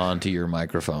directly onto your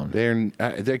microphone.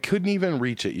 They couldn't even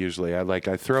reach it usually.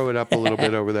 I throw it up a little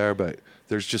bit over there, but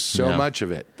there's just so much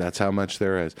of it. That's how much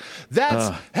there is.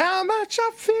 That's how much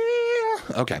I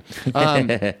feel. Okay.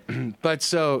 But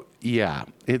so, yeah,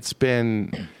 it's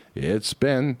been a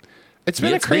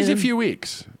crazy few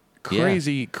weeks.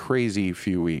 Crazy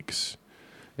few weeks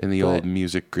in the old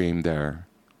music game there.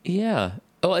 Yeah.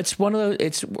 Oh, it's one of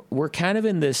those, we're kind of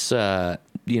in this,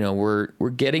 we're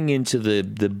getting into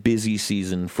the busy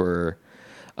season for,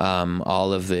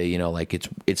 all of the,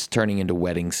 it's turning into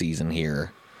wedding season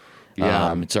here.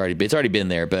 Yeah, it's already been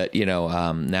there, but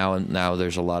now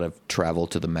there's a lot of travel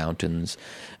to the mountains,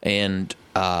 and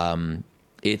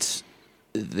it's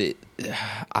I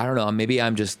don't know, maybe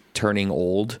I'm just turning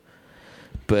old,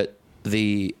 but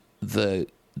the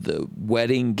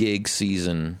wedding gig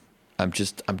season, I'm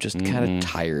just kind of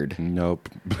tired. Nope.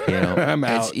 I'm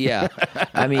out. Yeah.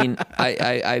 I mean,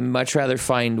 I much rather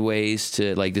find ways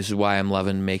to, this is why I'm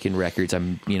loving making records.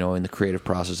 I'm, in the creative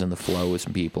process, in the flow with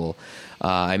some people.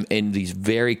 I'm in these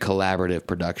very collaborative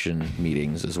production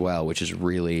meetings as well, which has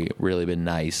really, really been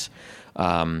nice.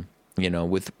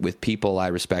 With people I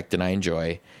respect and I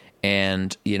enjoy.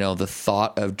 And, the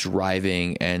thought of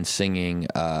driving and singing,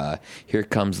 Here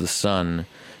Comes the Sun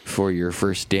for your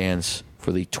first dance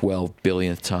for the 12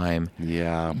 billionth time,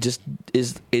 just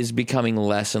is becoming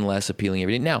less and less appealing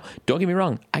every day. Now, don't get me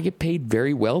wrong, I get paid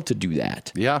very well to do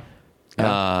that. Yeah.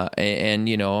 And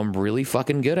I'm really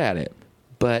fucking good at it.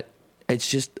 But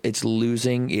it's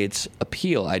losing its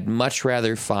appeal. I'd much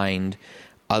rather find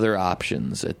other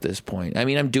options at this point. I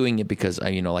mean, I'm doing it because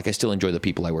I still enjoy the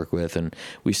people I work with and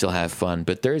we still have fun,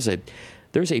 but there's a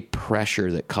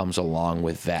pressure that comes along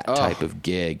with that type of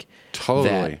gig.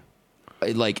 Totally.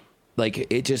 That,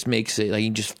 it just makes it, you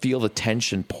just feel the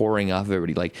tension pouring off of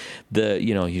everybody.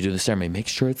 You do the ceremony, make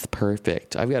sure it's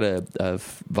perfect. I've got a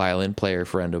violin player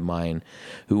friend of mine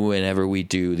who, whenever we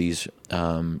do these,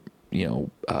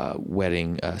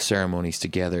 wedding ceremonies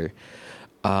together,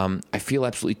 I feel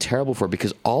absolutely terrible for her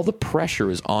because all the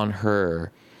pressure is on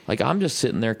her. I'm just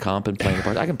sitting there comping, playing the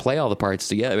parts. I can play all the parts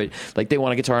together. But, they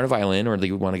want a guitar and a violin, or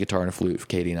they want a guitar and a flute.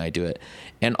 Katie and I do it.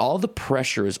 And all the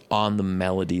pressure is on the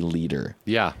melody leader.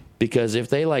 Yeah. Because if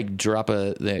they drop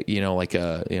if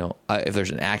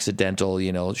there's an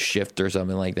accidental, shift or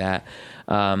something like that,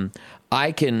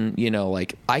 I can,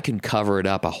 I can cover it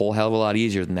up a whole hell of a lot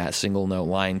easier than that single note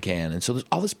line can. And so there's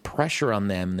all this pressure on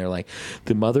them. And they're like,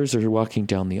 the mothers are walking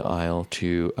down the aisle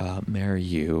to marry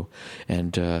you,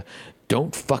 and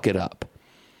don't fuck it up.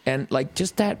 And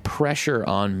just that pressure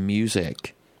on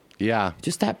music. Yeah.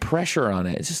 Just that pressure on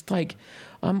it. It's just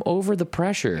I'm over the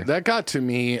pressure. That got to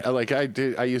me.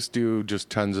 I used to do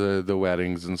just tons of the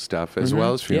weddings and stuff, as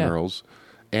well as funerals. Yeah.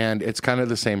 And it's kind of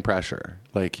the same pressure.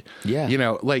 And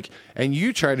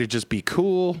you try to just be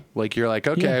cool. You're like,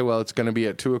 okay, well, it's going to be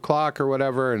at 2:00 or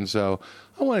whatever. And so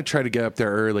I want to try to get up there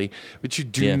early, but you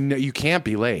you can't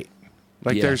be late.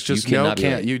 There's just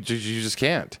you just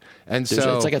can't. And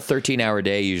so it's like a 13-hour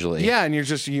day usually. Yeah, and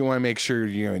you want to make sure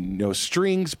no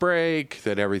strings break,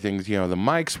 that everything's the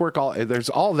mics work. There's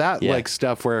all that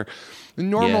stuff where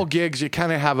normal gigs you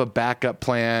kind of have a backup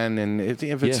plan, and if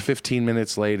it's 15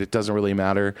 minutes late, it doesn't really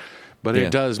matter. but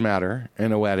it does matter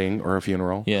in a wedding or a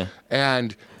funeral. Yeah.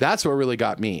 And that's what really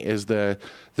got me is the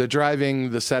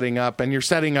driving, the setting up, and you're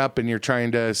setting up and you're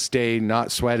trying to stay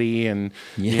not sweaty and,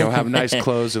 have nice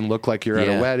clothes and look like you're at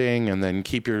a wedding, and then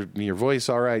keep your voice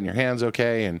all right and your hands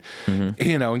okay. And,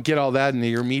 and get all that. And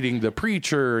you're meeting the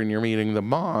preacher and you're meeting the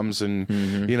moms and,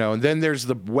 and then there's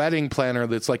the wedding planner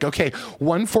that's like, okay,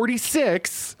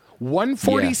 146,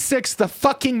 the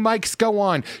fucking mics go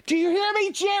on. Do you hear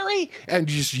me, Jerry? And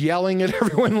just yelling at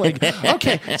everyone like,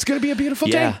 okay, it's going to be a beautiful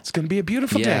day. It's going to be a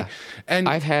beautiful day. And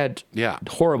I've had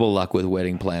horrible luck with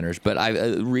wedding planners, but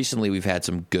recently we've had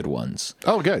some good ones.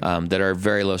 Oh, good. That are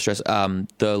very low stress.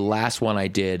 The last one I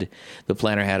did, the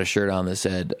planner had a shirt on that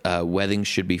said, weddings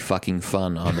should be fucking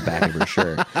fun on the back of her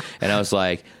shirt. And I was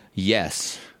like,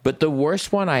 yes. But the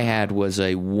worst one I had was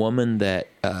a woman that...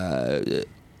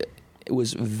 It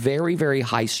was very, very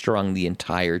high strung the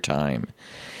entire time,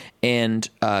 and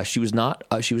she was not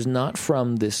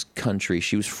from this country.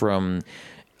 She was from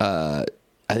I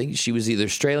think she was either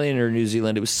Australian or New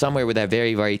Zealand. It was somewhere with that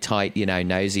very, very tight,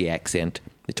 nosy accent.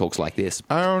 It talks like this.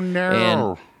 Oh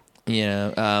no!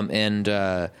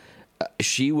 And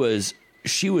she was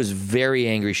very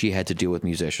angry. She had to deal with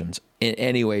musicians in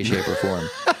any way, shape, or form.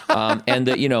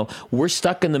 We're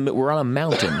stuck we're on a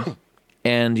mountain.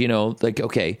 And,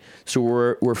 okay, so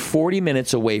we're 40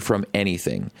 minutes away from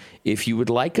anything. If you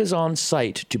would like us on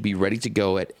site to be ready to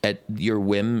go at your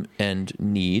whim and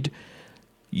need,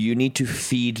 you need to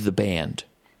feed the band.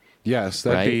 Yes,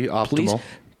 that'd be optimal.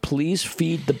 Please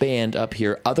feed the band up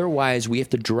here. Otherwise, we have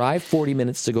to drive 40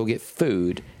 minutes to go get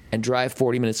food and drive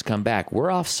 40 minutes to come back.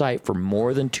 We're off site for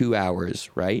more than 2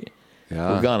 hours, right?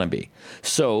 Yeah. We're going to be.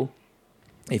 So...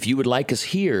 if you would like us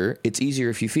here, it's easier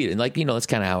if you feed it. And that's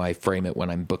kind of how I frame it when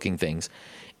I'm booking things.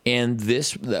 And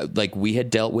this, we had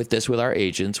dealt with this with our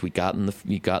agents. We got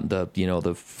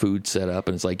the food set up,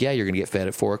 and it's like, yeah, you're going to get fed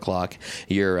at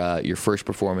 4:00. Your first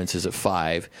performance is at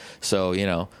 5.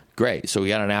 So, great. So we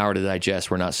got an hour to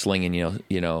digest. We're not slinging,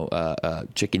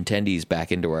 chicken tendies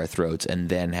back into our throats and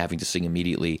then having to sing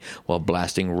immediately while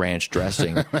blasting ranch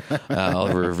dressing all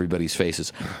over everybody's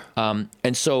faces.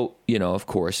 And so, of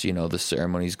course, the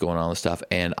ceremony's going on and stuff,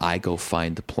 and I go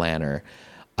find the planner,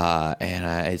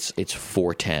 and it's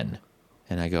 4:10,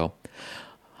 and I go,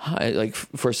 hi,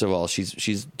 first of all,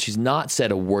 she's not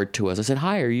said a word to us. I said,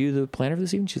 hi, are you the planner for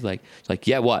this evening? She's like,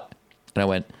 yeah, what? And I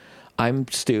went, I'm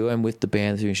Stu. I'm with the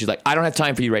band. She's like, I don't have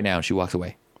time for you right now. And she walks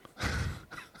away.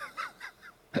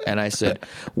 And I said,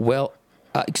 well,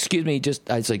 excuse me.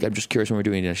 I was like, I'm just curious when we're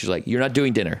doing dinner. She's like, you're not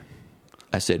doing dinner.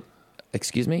 I said,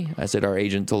 excuse me? I said, our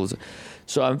agent told us.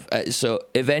 So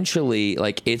eventually,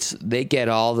 they get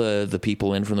all the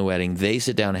people in from the wedding. They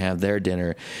sit down and have their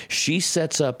dinner. She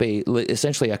sets up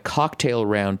essentially a cocktail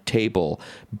round table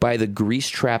by the grease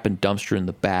trap and dumpster in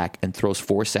the back and throws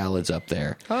 4 salads up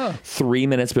there. 3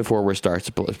 minutes before we're supposed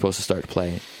to start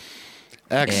playing.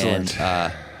 Excellent.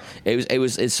 And,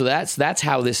 so that's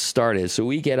how this started. So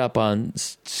we get up on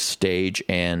stage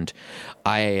and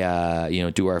I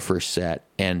do our first set,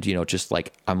 and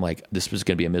I'm like, this was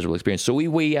going to be a miserable experience. So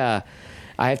I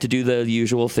have to do the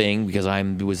usual thing because I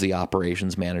was the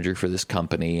operations manager for this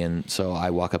company, and so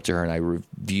I walk up to her and I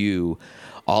review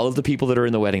all of the people that are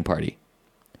in the wedding party.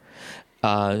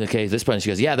 Okay, this point, she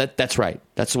goes, yeah, that's right.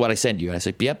 That's what I sent you. And I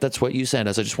said, yep, that's what you sent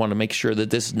us. I just want to make sure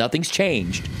that nothing's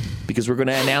changed because we're going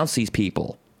to announce these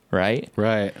people. Right?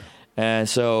 Right. And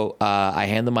so I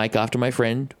hand the mic off to my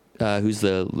friend, who's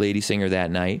the lady singer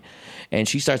that night, and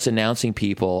she starts announcing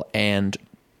people, and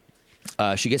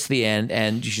she gets to the end,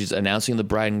 and she's announcing the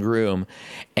bride and groom,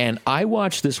 and I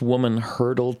watch this woman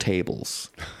hurdle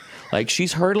tables.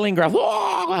 She's hurdling,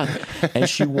 and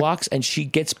she walks, and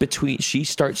she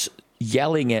starts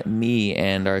yelling at me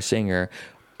and our singer,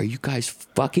 are you guys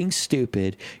fucking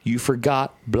stupid? You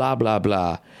forgot blah, blah,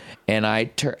 blah. And I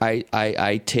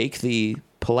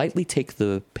politely take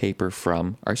the paper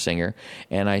from our singer,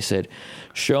 and I said,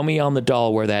 show me on the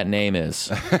doll where that name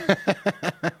is.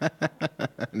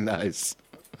 Nice.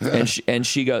 And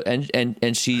she goes,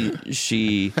 and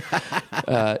she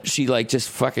just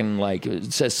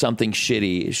fucking says something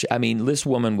shitty. This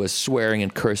woman was swearing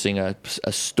and cursing a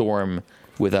storm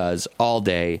with us all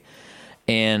day.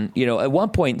 And, at one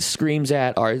point screams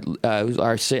at our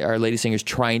lady singers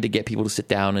trying to get people to sit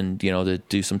down and, to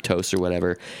do some toasts or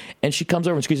whatever. And she comes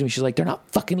over and screams at me. She's like, they're not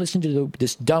fucking listening to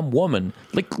this dumb woman,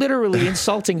 literally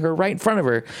insulting her right in front of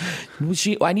her.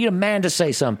 I need a man to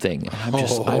say something.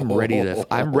 I'm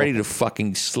ready to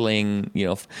fucking sling,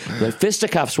 the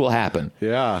fisticuffs will happen.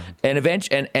 Yeah.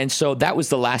 And so that was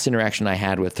the last interaction I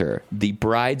had with her. The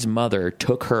bride's mother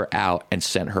took her out and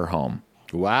sent her home.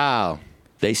 Wow.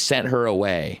 They sent her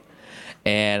away.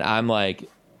 And I'm like,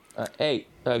 hey,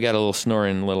 I've got a little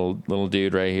snoring little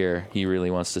dude right here. He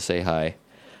really wants to say hi.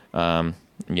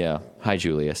 Yeah. Hi,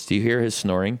 Julius. Do you hear his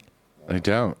snoring? I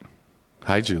don't.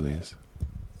 Hi, Julius.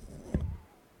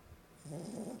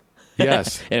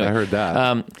 Yes, anyway, I heard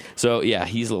that. So yeah,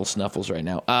 he's little snuffles right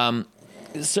now.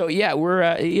 So yeah,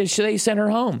 they sent her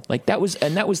home. Like that was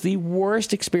the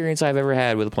worst experience I've ever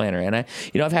had with a planner. And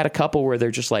I've had a couple where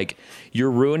they're just like,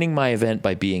 you're ruining my event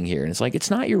by being here. And it's like,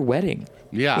 it's not your wedding.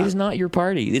 Yeah. It is not your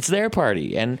party. It's their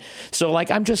party. And so like,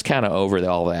 I'm just kind of over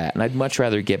all that. And I'd much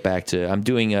rather get back to, I'm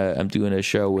doing a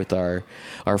show with our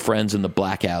friends in the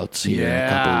Blackouts here in a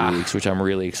couple of weeks, which I'm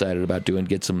really excited about doing,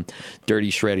 get some dirty,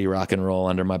 shreddy rock and roll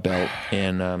under my belt.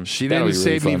 And, she didn't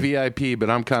save me VIP, but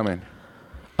I'm coming.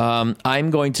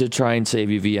 I'm going to try and save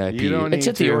you VIP. You don't it's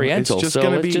need at the to. Oriental, it's just so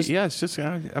gonna it's be. just, Yeah, it's just.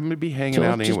 I'm gonna be hanging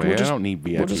out anyway. I don't need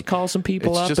VIP. We'll just call some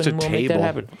people it's up just and we'll make that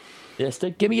happen. Yes,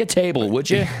 give me a table, would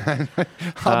you? I'll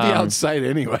be outside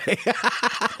anyway.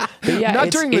 Yeah,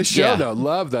 not during the show though.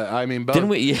 Love that. I mean, both. Didn't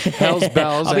we? Yeah. Hell's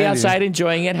bells. I'll be outside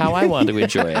enjoying it how I want to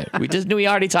enjoy it. Didn't we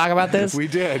already talk about this? We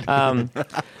did. No,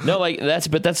 like that's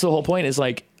the whole point. Is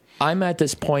like I'm at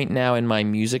this point now in my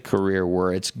music career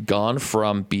where it's gone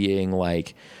from being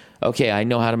like, okay, I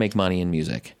know how to make money in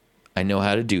music. I know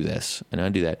how to do this. I know how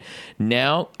to do that.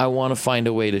 Now I want to find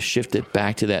a way to shift it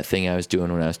back to that thing I was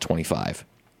doing when I was 25.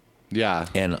 Yeah.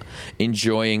 And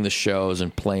enjoying the shows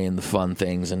and playing the fun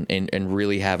things and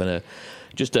really having a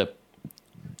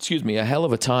hell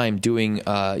of a time doing,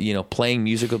 playing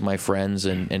music with my friends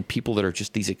and people that are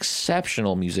just these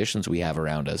exceptional musicians we have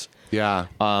around us. Yeah.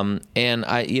 And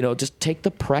I, just take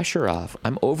the pressure off.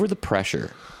 I'm over the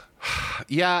pressure.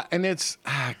 Yeah, and it's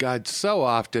God. So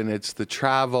often it's the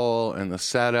travel and the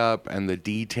setup and the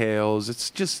details.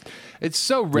 It's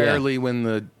so rarely when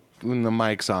the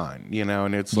mic's on,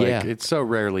 and it's like it's so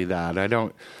rarely that I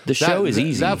don't. The show is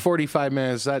easy. That 45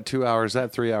 minutes, that 2 hours,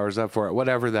 that 3 hours, that 4,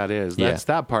 whatever that is.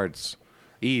 That part's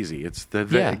easy. It's get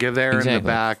there in the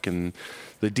back and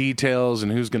the details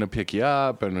and who's going to pick you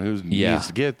up and who needs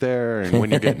to get there and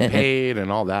when you're getting paid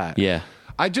and all that. Yeah.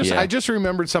 I just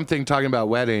remembered something talking about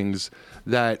weddings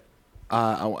that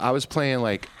I was playing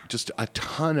like just a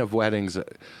ton of weddings.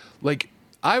 Like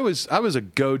I was a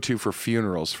go-to for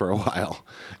funerals for a while.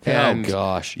 And, oh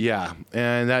gosh. Yeah,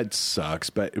 and that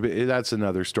sucks, but that's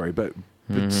another story. But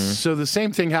so the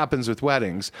same thing happens with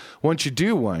weddings. Once you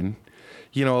do one,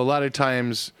 a lot of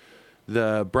times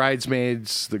the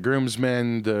bridesmaids, the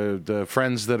groomsmen, the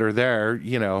friends that are there,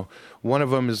 one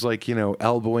of them is like,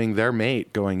 elbowing their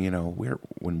mate going,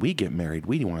 when we get married,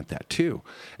 we want that too.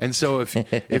 And so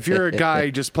if you're a guy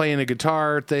just playing a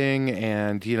guitar thing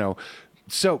and,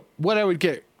 so what I would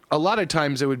get, a lot of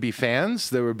times it would be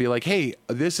fans that would be like, hey,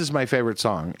 this is my favorite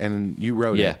song and you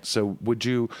wrote it. So would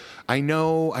you, I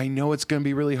know it's going to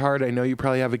be really hard. I know you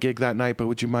probably have a gig that night, but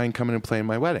would you mind coming and playing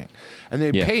my wedding? And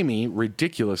they'd pay me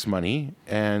ridiculous money.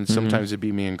 And sometimes it'd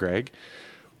be me and Greg.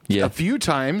 Yeah. A few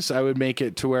times I would make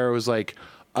it to where it was like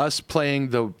us playing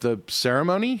the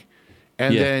ceremony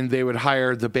and then they would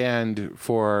hire the band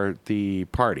for the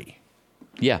party.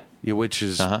 Yeah. Which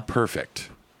is perfect.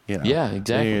 Yeah,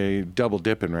 exactly. You're double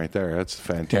dipping right there. That's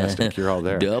fantastic. You're all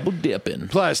there. Double dipping.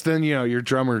 Plus, then, your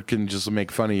drummer can just make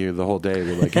fun of you the whole day.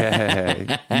 They're like,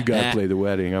 hey, you got to play the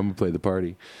wedding. I'm going to play the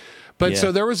party. But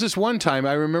so there was this one time,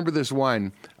 I remember this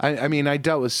one. I mean, I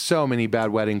dealt with so many bad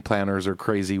wedding planners or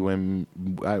crazy women.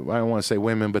 I don't want to say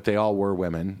women, but they all were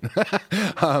women.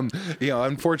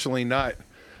 Unfortunately, not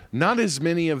as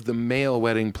many of the male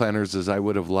wedding planners as I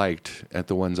would have liked at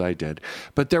the ones I did.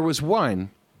 But there was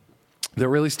one that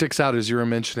really sticks out as you were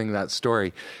mentioning that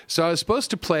story. So I was supposed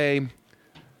to play,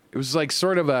 it was like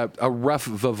sort of a rough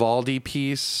Vivaldi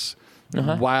piece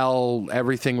while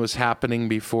everything was happening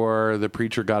before the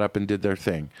preacher got up and did their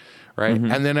thing, right?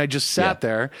 And then I just sat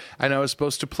there and I was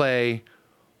supposed to play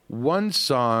one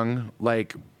song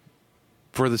like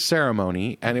for the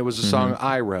ceremony, and it was a song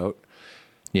I wrote.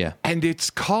 Yeah. And it's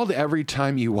called Every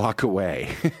Time You Walk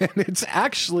Away. And it's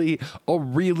actually a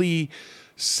really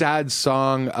sad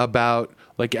song about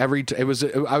like I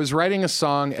was writing a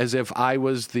song as if I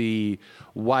was the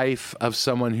wife of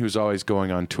someone who's always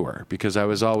going on tour, because I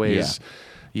was always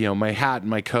my hat and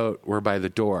my coat were by the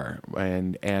door,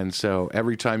 and so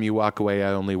every time you walk away I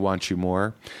only want you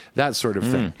more, that sort of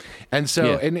thing. And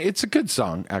so and it's a good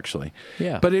song actually,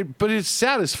 but it's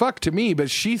sad as fuck to me,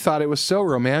 but she thought it was so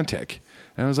romantic.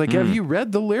 And I was like, have you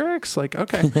read the lyrics? Like,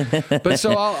 okay. But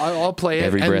so I'll play it.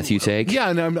 Every breath you take. Yeah,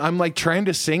 and I'm like trying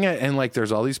to sing it, and like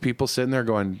there's all these people sitting there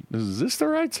going, is this the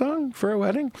right song for a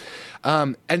wedding?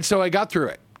 And so I got through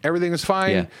it. Everything was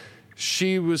fine.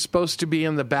 she was supposed to be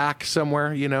in the back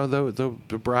somewhere, you know, the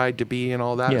bride to be and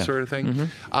all that sort of thing.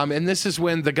 And this is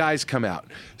when the guys come out.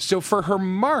 So for her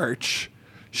march,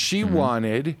 she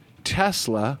wanted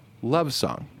Tesla Love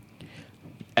Song.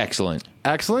 Excellent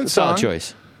song. Solid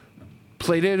choice.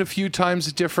 Played it a few times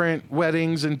at different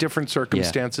weddings and different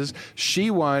circumstances.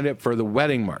 She wanted it for the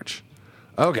wedding march.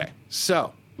 Okay,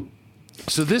 so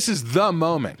this is the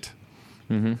moment.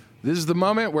 This is the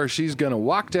moment where she's going to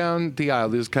walk down the aisle.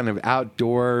 This is kind of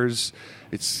outdoors.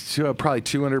 It's probably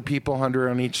 200 people, 100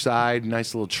 on each side.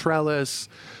 Nice little trellis.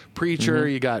 Preacher,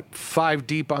 you got 5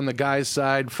 deep on the guy's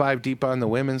side, 5 deep on the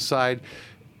women's side.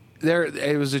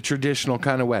 It was a traditional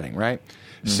kind of wedding, right?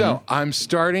 So I'm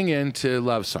starting into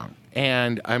Love Song,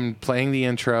 and I'm playing the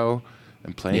intro.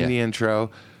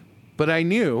 But I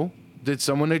knew that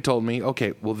someone had told me,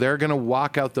 okay, well, they're going to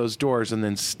walk out those doors and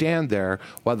then stand there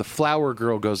while the flower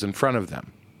girl goes in front of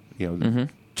them. You know,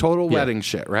 total wedding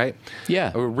shit, right?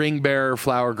 Yeah. A ring bearer,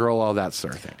 flower girl, all that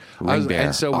sort of thing.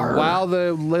 And so while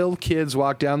the little kids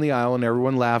walk down the aisle and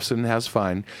everyone laughs and has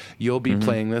fun, you'll be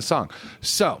playing this song.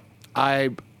 So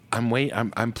I'm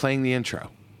playing the intro.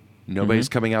 Nobody's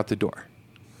coming out the door.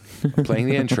 I'm playing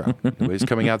the intro. Nobody's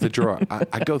coming out the door.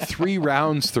 I go 3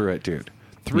 rounds through it, dude.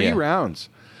 3 rounds.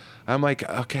 I'm like,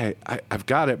 okay, I've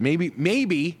got it.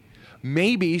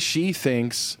 Maybe she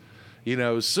thinks, you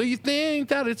know, so you think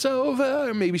that it's over?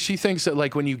 Or maybe she thinks that,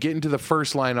 like, when you get into the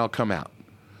first line, I'll come out.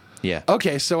 Yeah.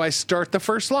 Okay, so I start the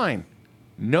first line.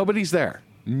 Nobody's there.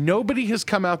 Nobody has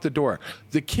come out the door.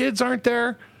 The kids aren't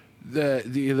there.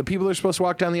 The people that are supposed to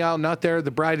walk down the aisle, not there. The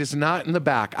bride is not in the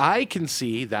back. I can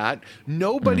see that.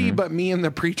 Nobody but me and the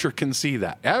preacher can see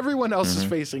that. Everyone else is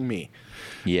facing me.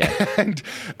 Yeah.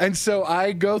 And so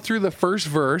I go through the first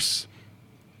verse,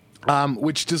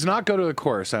 which does not go to the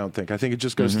chorus, I don't think. I think it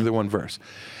just goes through the one verse.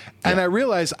 And I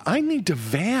realize I need to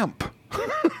vamp.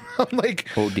 I'm like,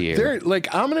 oh dear.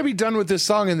 I'm going to be done with this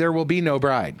song and there will be no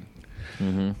bride.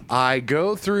 I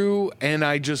go through and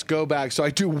I just go back. So I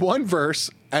do one verse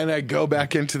and I go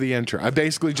back into the intro. I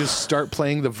basically just start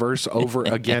playing the verse over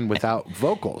again without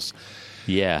vocals.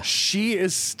 Yeah. She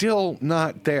is still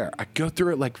not there. I go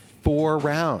through it like 4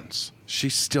 rounds.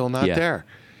 She's still not there.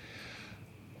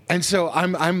 And so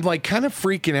I'm like kind of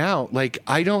freaking out. Like,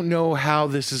 I don't know how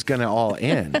this is going to all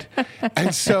end.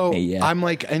 And so I'm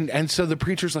like, and so the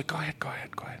preacher's like, go ahead.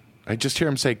 I just hear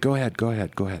him say, go ahead.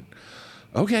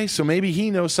 Okay, so maybe he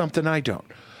knows something I don't.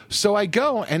 So I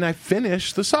go and I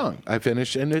finish the song. And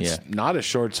it's not a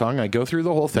short song. I go through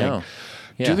the whole thing. No.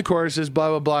 Yeah. Do the choruses, blah,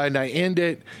 blah, blah, and I end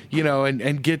it, you know,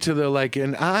 and get to the, like,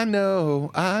 and I know.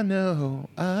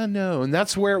 And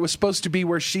that's where it was supposed to be,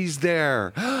 where she's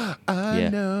there. I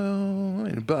know.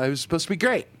 And it was supposed to be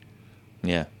great.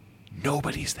 Yeah.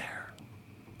 Nobody's there.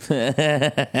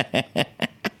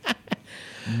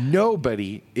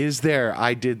 Nobody is there.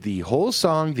 I did the whole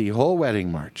song, the whole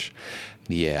wedding march.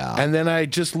 Yeah. And then I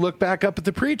just look back up at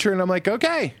the preacher and I'm like,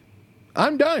 okay,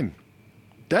 I'm done.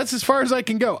 That's as far as I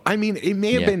can go. I mean, it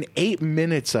may have been 8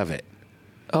 minutes of it.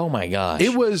 Oh my gosh.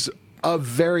 It was a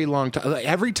very long time. Like,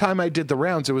 every time I did the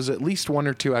rounds, it was at least 1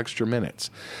 or 2 extra minutes.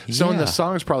 So and the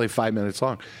song's probably 5 minutes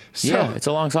long. So, it's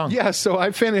a long song. Yeah, so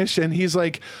I finish and he's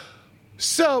like,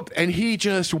 and he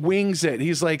just wings it.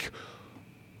 He's like,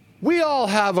 we all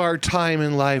have our time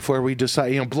in life where we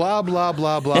decide, you know, blah, blah,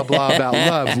 blah, blah, blah about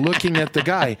love, looking at the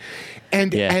guy.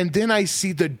 And then I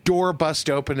see the door bust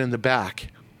open in the back.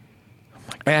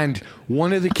 And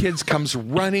one of the kids comes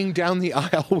running down the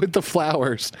aisle with the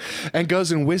flowers and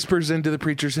goes and whispers into the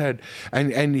preacher's head.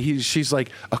 And she's like,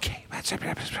 okay.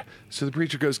 So the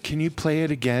preacher goes, can you play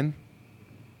it again?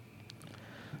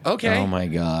 Okay. Oh my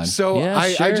God. So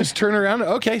I just turn around.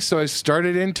 Okay. So I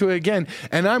started into it again,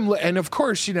 and of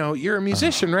course, you know, you're a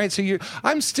musician, right? So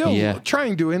I'm still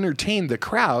trying to entertain the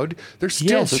crowd. There's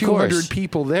still 200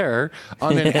 people there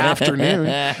on an afternoon.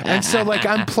 And so, like,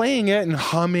 I'm playing it and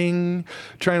humming,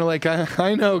 trying to, like,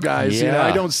 I know, guys, you know,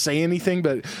 I don't say anything,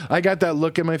 but I got that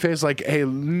look in my face like, hey,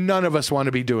 none of us want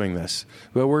to be doing this,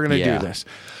 but we're going to do this.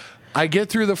 I get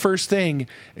through the first thing.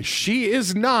 She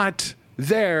is not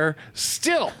there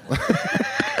still.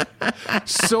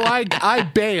 So I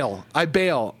bail.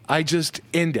 I just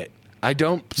end it. I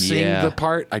don't sing the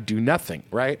part. I do nothing,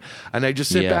 right? And I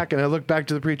just sit back and I look back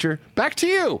to the preacher. Back to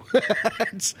you.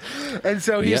 And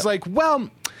so he's like,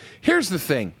 well, here's the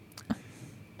thing.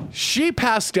 She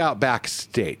passed out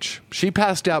backstage. She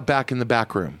passed out back in the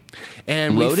back room.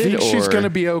 And we think she's going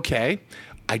to be okay.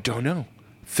 I don't know.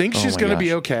 Think she's going to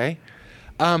be okay.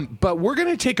 But we're going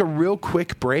to take a real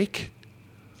quick break.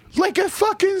 Like a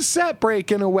fucking set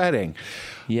break in a wedding.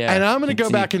 Yeah. And I'm going to go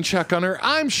back and check on her.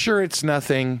 I'm sure it's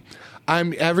nothing.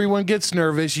 Everyone gets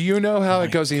nervous. You know how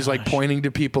it goes. And he's like pointing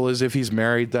to people as if he's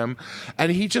married them.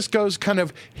 And he just goes kind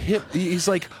of he's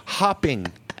like hopping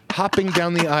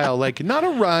down the aisle, like not a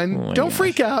run. Don't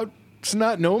freak out. It's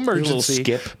no emergency.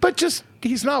 Skip. But just,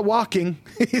 he's not walking.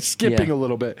 He's skipping a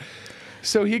little bit.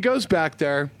 So he goes back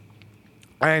there,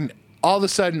 and all of a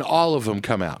sudden, all of them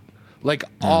come out. Like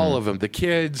all of them. The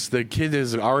kid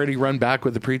has already run back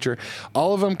with the preacher.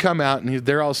 All of them come out, and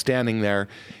they're all standing there.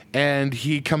 And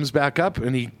he comes back up,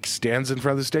 and he stands in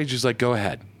front of the stage. He's like, go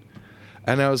ahead.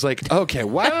 And I was like, okay,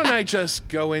 why don't I just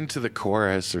go into the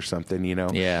chorus or something, you know?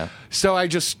 Yeah. So I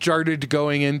just started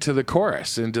going into the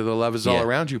chorus, into the Love Is All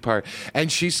Around You part.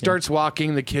 And she starts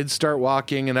walking, the kids start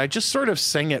walking, and I just sort of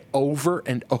sang it over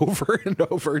and over and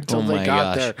over until they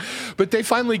got there. But they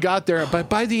finally got there. But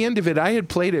by the end of it, I had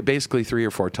played it basically 3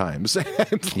 or 4 times.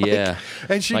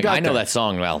 And she got I know that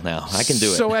song well now. I can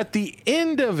do it. So at the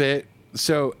end of it,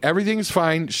 so everything's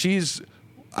fine.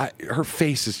 Her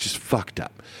face is just fucked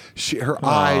up. Her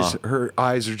eyes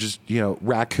are just,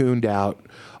 raccooned out.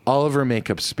 All of her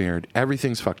makeup smeared.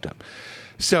 Everything's fucked up.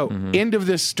 So end of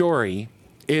this story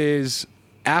is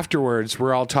afterwards,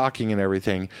 we're all talking and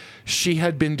everything. She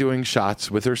had been doing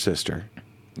shots with her sister.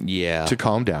 Yeah. To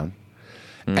calm down.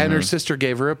 And her sister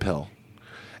gave her a pill.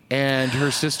 And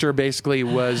her sister basically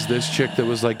was this chick that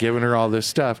was like giving her all this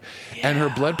stuff. Yeah. And her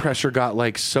blood pressure got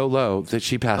like so low that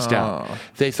she passed out.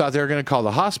 They thought they were going to call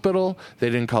the hospital. They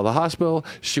didn't call the hospital.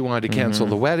 She wanted to cancel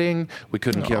the wedding. We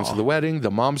couldn't cancel the wedding.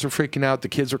 The moms were freaking out. The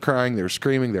kids were crying. They were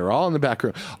screaming. They were all in the back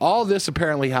room. All this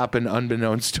apparently happened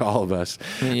unbeknownst to all of us.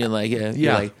 And you're like,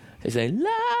 they say,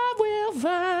 love will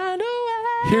find a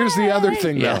way. Here's the other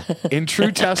thing, though. In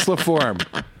true Tesla form.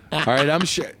 All right, I'm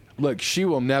sure. Look, she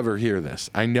will never hear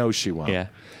this. I know she won't. Yeah.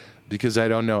 Because I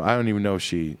don't know. I don't even know if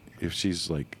she's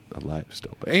like alive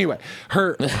still. But anyway,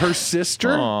 her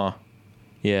sister,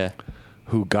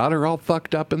 who got her all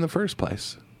fucked up in the first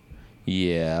place,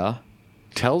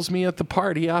 tells me at the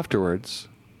party afterwards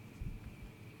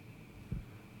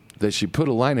that she put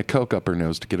a line of coke up her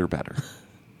nose to get her better.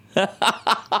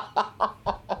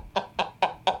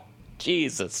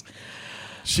 Jesus.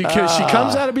 She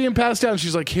comes out of being passed out, and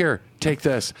she's like, here, take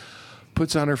this.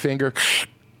 Puts on her finger,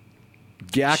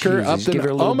 gack her up the...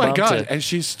 Oh, my God. And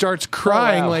she starts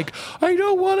crying like, I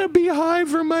don't want to be high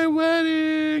for my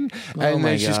wedding. And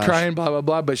then she's crying, blah, blah,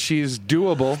 blah. But she's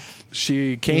doable.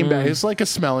 She came back. It's like a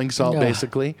smelling salt,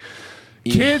 basically.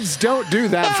 Kids don't do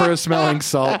that for a smelling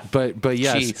salt, but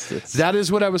yes, Jesus. That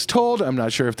is what I was told. I'm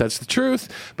not sure if that's the truth,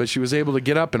 but she was able to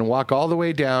get up and walk all the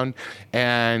way down.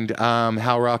 And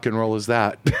how rock and roll is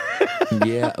that?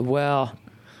 Yeah, well,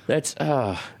 that's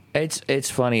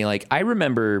it's funny. Like, I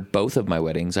remember both of my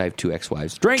weddings. I have 2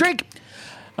 ex-wives. Drink.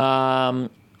 I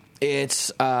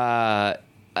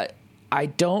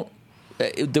don't.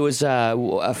 There was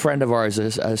a friend of ours,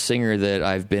 a singer that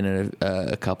I've been in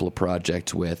a couple of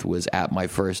projects with, was at my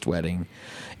first wedding,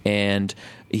 and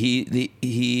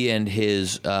he and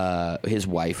his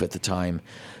wife at the time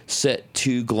set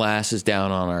 2 glasses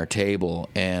down on our table,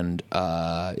 and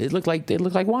it looked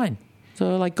like wine.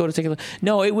 So like, go to tequila.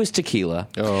 No, it was tequila.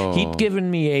 Oh. He'd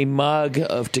given me a mug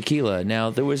of tequila.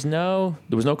 Now there was no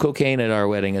cocaine at our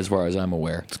wedding, as far as I'm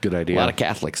aware. It's a good idea. A lot of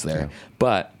Catholics there,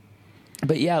 But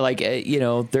yeah, like,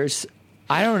 there's,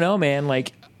 I don't know, man.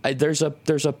 Like, there's a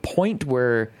point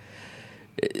where,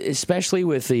 especially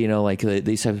with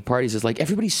these types of parties, it's like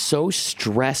everybody's so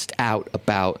stressed out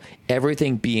about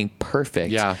everything being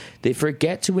perfect. Yeah, they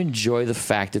forget to enjoy the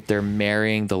fact that they're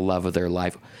marrying the love of their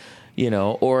life.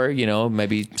 Or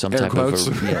maybe some air type quotes.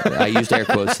 Of I used air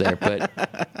quotes there, but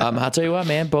I'll tell you what,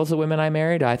 man. Both the women I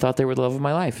married, I thought they were the love of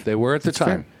my life. They were at the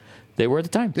time. Fair. They were at the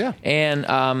time. Yeah. And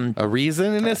a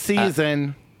reason and a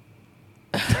season.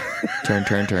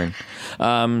 Turn.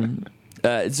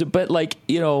 But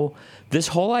this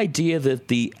whole idea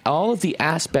that all of the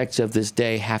aspects of this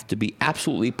day have to be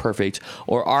absolutely perfect,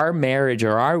 or our marriage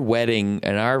or our wedding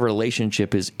and our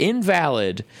relationship is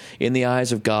invalid in the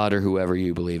eyes of God or whoever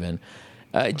you believe in.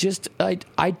 I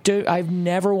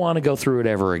never want to go through it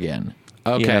ever again.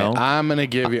 Okay, I'm gonna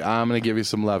give you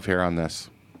some love here on this.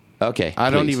 Okay, I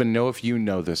don't even know if you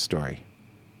know this story.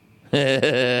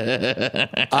 I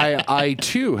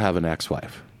too have an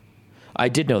ex-wife. I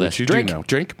did know that. You do know.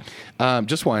 Drink,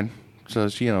 just one. So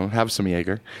have some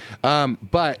Jaeger.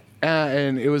 But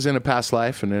and it was in a past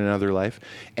life and in another life,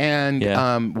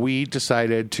 and we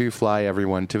decided to fly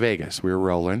everyone to Vegas. We were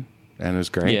rolling, and it was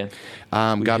great. Yeah.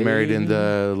 Got married in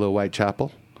the little white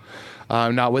chapel.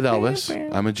 Not with Elvis.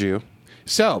 I'm a Jew.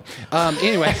 So,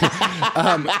 anyway,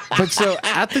 but so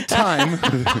at the time,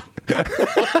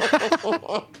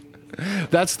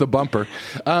 That's the bumper.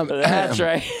 That's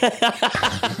right.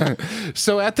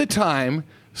 So at the time,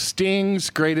 Sting's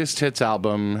greatest hits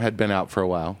album had been out for a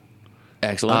while.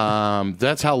 Excellent.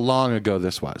 That's how long ago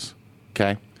this was.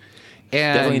 Okay.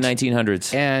 And, Definitely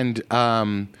 1900s.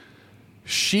 And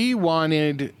she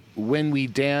wanted When We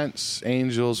Dance,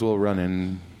 Angels Will Run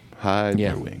and Hide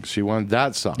Their Wings. She wanted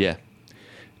that song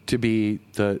to be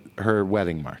her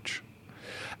wedding march.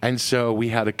 And so we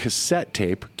had a cassette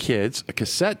tape. Kids, a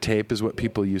cassette tape is what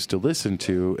people used to listen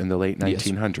to in the late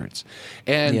 1900s.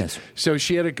 And so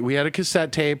we had a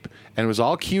cassette tape, and it was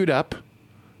all queued up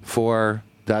for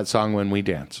that song, When We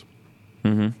Dance.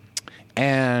 Mm-hmm.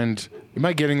 And am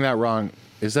I getting that wrong?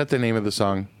 Is that the name of the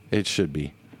song? It should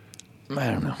be. I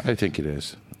don't know. I think it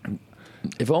is.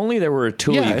 If only there were a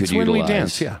tool you could it's utilize. When We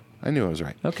Dance. Yeah, I knew I was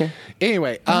right. Okay.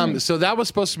 Anyway, so that was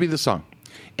supposed to be the song.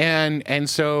 And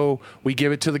so we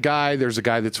give it to the guy. There's a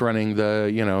guy that's running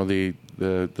the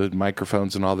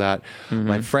microphones and all that. Mm-hmm.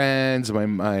 My friends,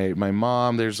 my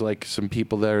mom. There's like some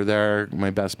people that are there.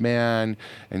 My best man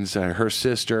and her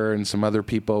sister and some other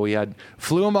people. We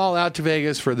flew them all out to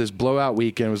Vegas for this blowout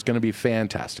weekend. It was going to be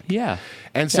fantastic. Yeah.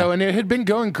 And so and it had been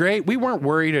going great. We weren't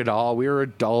worried at all. We were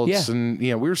adults and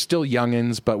we were still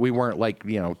youngins, but we weren't like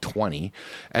 20.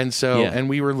 And so and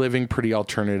we were living pretty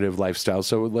alternative lifestyle.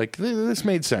 So like this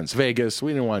made sense. Vegas.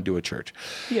 We didn't want to do a church.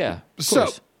 Yeah. So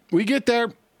we get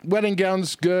there. Wedding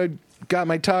gown's good. Got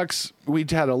my tux. We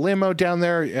had a limo down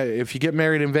there. If you get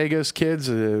married in Vegas, kids,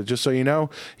 just so you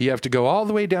know, you have to go all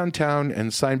the way downtown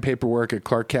and sign paperwork at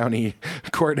Clark County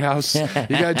Courthouse. You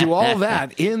got to do all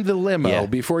that in the limo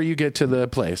before you get to the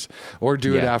place, or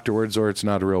do it afterwards, or it's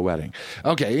not a real wedding.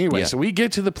 Okay, anyway, so we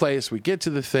get to the place, we get to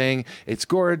the thing. It's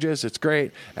gorgeous, it's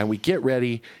great, and we get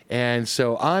ready. And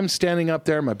so I'm standing up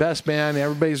there, my best man,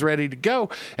 everybody's ready to go.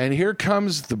 And here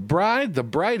comes the bride. The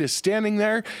bride is standing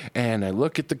there, and I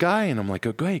look at the guy, and I'm like,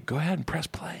 oh, go ahead and press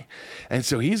play. And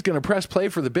so he's going to press play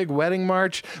for the big wedding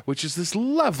march, which is this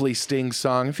lovely Sting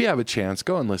song. If you have a chance,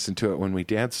 go and listen to it When We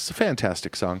Dance. It's a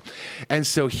fantastic song. And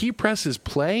so he presses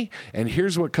play, and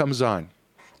here's what comes on.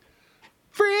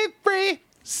 Free, free,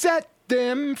 set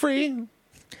them free.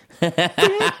 Free,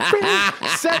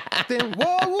 set them,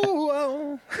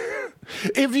 whoa.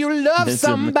 If you love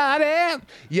somebody.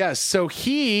 Yes, so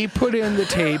he put in the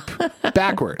tape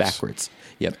backwards.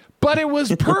 Yep. But it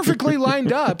was perfectly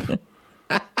lined up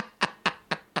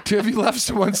to If You Love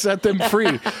Someone, Set Them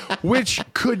Free, which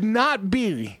could not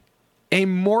be a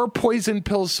more poison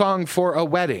pill song for a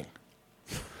wedding.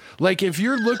 Like if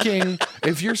you're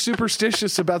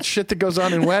superstitious about shit that goes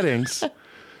on in weddings,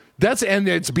 and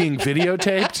it's being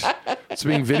videotaped.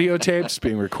 It's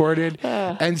being recorded.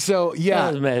 And so,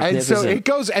 and so it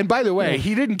goes, and by the way,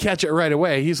 he didn't catch it right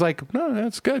away. He's like, no,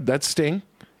 that's good. That's Sting.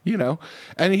 And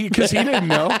because he didn't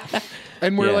know,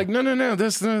 and we're like, no,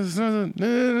 this,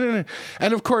 and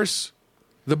of course,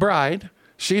 the bride,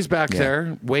 she's back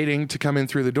there waiting to come in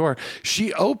through the door.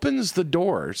 She opens the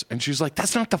doors, and she's like,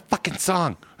 that's not the fucking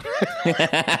song.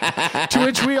 To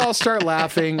which we all start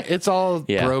laughing. It's all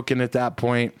broken at that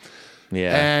point.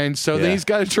 Yeah. And so then he's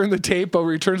got to turn the tape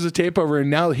over. He turns the tape over,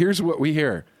 and now here's what we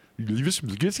hear. He's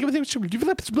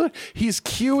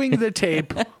cueing the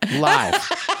tape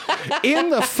live in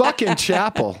the fucking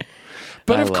chapel.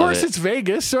 But of course it's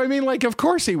Vegas, so I mean, like, of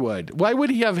course he would. Why would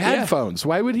he have headphones?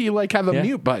 Why would he have a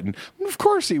mute button? Of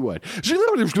course he would.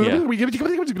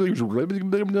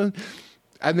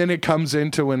 And then it comes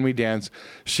into When We Dance.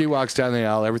 She walks down the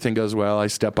aisle. Everything goes well. I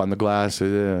step on the glass.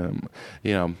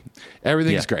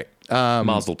 Everything's great.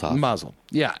 Mazel tov. Mazel.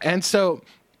 Yeah. And so,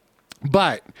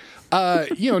 but,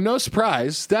 no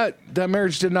surprise that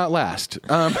marriage did not last.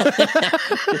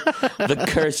 The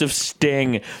curse of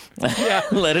Sting.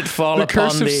 Let it fall upon thee. The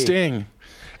curse of Sting.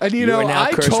 And you are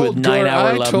now cursed with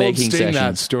 9-hour lovemaking Sting sessions.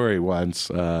 That story once.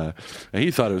 And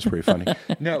he thought it was pretty funny.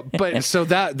 No, but so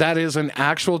that is an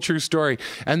actual true story.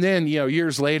 And then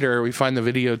years later we find the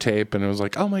videotape, and it was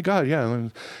like, oh my god, yeah.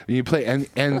 And you play and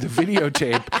the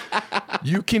videotape,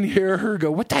 you can hear her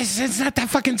go, "What? It's not that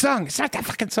fucking song. It's not that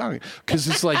fucking song." Because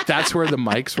it's like that's where the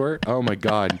mics were. Oh my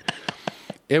god,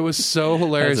 it was so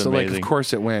hilarious. So like, of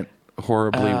course, it went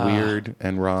horribly weird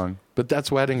and wrong. But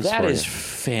that's weddings. That for is you.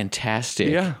 fantastic.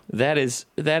 Yeah, that is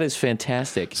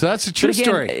fantastic. So that's a true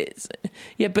story.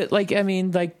 But like, I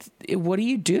mean, like, what do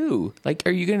you do? Like,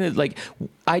 are you gonna like?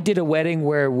 I did a wedding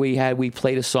where we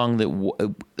played a song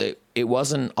that it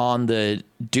wasn't on the.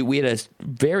 We had a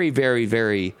very, very,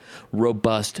 very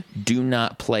robust do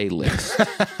not play list,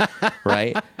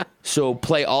 right? So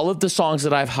play all of the songs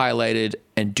that I've highlighted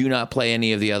and do not play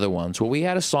any of the other ones. Well, we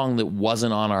had a song that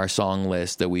wasn't on our song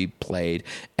list that we played,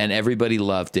 and everybody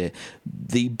loved it.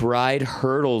 The bride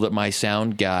hurdled at my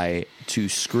sound guy to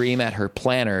scream at her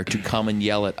planner to come and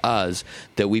yell at us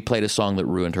that we played a song that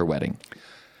ruined her wedding.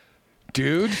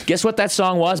 Dude. Guess what that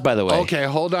song was, by the way? Okay,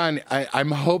 hold on.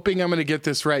 I'm hoping I'm going to get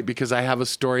this right because I have a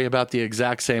story about the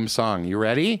exact same song. You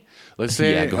ready? Let's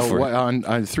say it, go for it.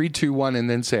 On 3, 2, 1, and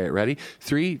then say it. Ready?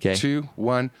 3, 2,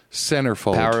 1,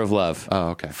 centerfold. Power of Love.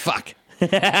 Oh, okay. Fuck.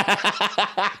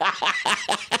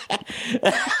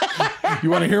 You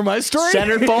want to hear my story?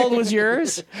 Centerfold was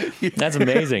yours? That's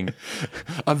amazing.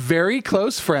 A very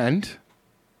close friend,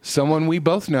 someone we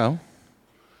both know,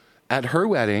 at her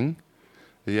wedding...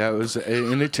 Yeah, it was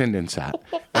in attendance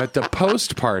at the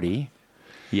post party.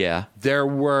 Yeah. There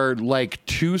were like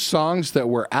 2 songs that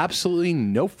were absolutely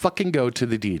no fucking go to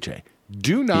the DJ.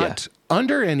 Do not,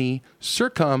 under any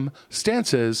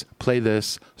circumstances, play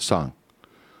this song.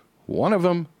 One of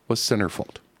them was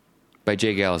Centerfold. By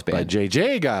Jay Giles Band. By J.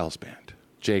 Giles Band.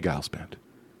 J. Giles Band.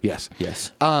 Yes.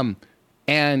 Yes.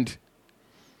 And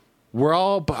we're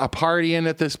all partying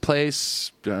at this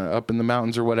place up in the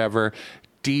mountains or whatever.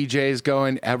 DJ's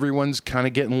going, everyone's kind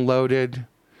of getting loaded.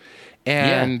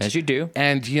 And as you do.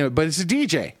 And but it's a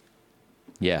DJ.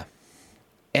 Yeah.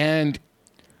 And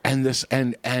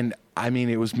I mean,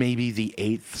 it was maybe the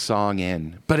 8th song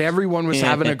in, but everyone was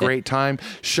having a great time.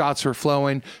 Shots were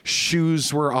flowing,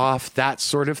 shoes were off, that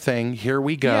sort of thing. Here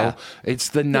we go. Yeah. It's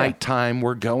the nighttime.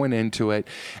 We're going into it.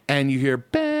 And you hear,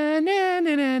 and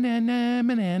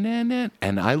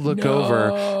I look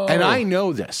over and I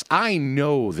know this. I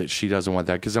know that she doesn't want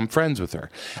that because I'm friends with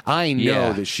her. I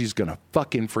know that she's going to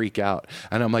fucking freak out.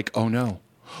 And I'm like, oh no,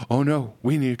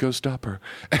 we need to go stop her.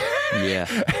 Yeah.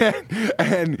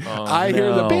 and I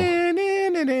hear the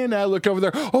and I look over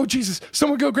there. Oh, Jesus,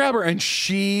 someone go grab her. And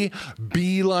she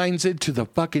beelines it to the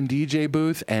fucking DJ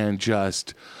booth and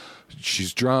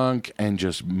she's drunk and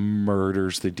just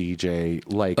murders the DJ.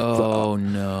 Like,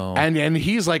 no. And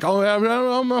he's like, oh,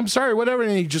 I'm sorry, whatever.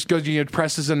 And he just goes,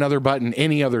 presses another button,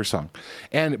 any other song.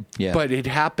 But it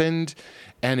happened.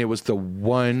 And it was the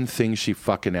one thing she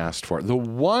fucking asked for. The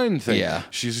one thing. Yeah.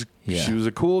 She was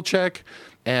a cool chick,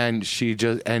 and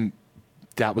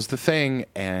that was the thing,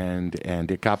 and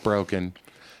it got broken.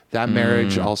 That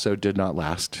marriage also did not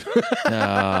last.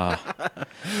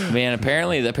 Man,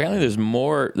 apparently there's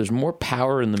more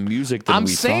power in the music than I'm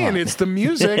we saying thought. it's the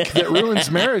music that ruins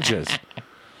marriages.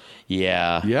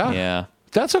 Yeah.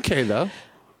 That's okay though.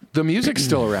 The music's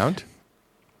still around.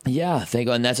 Yeah,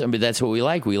 and that's what we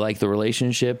like. We like the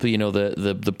relationship.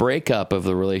 The breakup of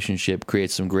the relationship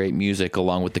creates some great music,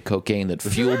 along with the cocaine that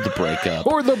fueled the breakup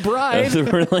or the bride of the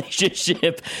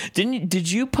relationship. Did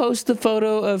you post the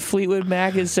photo of Fleetwood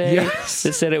Mac and say that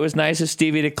said it was nice of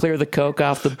Stevie to clear the coke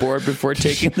off the board before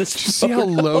taking this? See how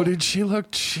loaded she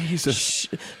looked? Jesus,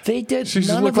 they did. She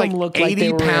None of them looked 80 like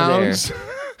they were pounds.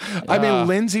 There. I mean,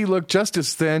 Lindsay looked just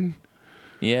as thin.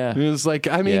 Yeah. It was like,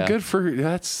 I mean, good for,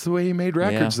 that's the way he made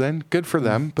records then. Good for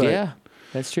them. But yeah,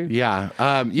 that's true. Yeah.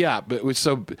 But it was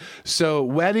so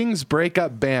weddings break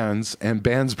up bands and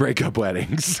bands break up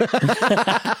weddings. All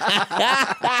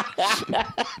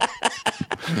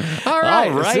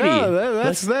right.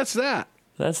 Alrighty. So that's that.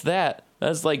 That's that.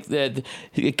 That's like that.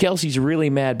 Kelsey's really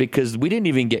mad because we didn't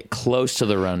even get close to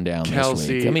the rundown this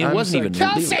week. I mean, it wasn't even.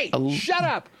 Kelsey, shut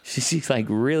up. She's like,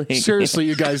 really? Seriously,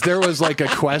 you guys, there was like a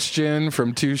question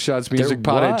from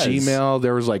 2ShotsMusicPod at Gmail.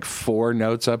 There was like 4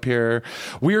 notes up here.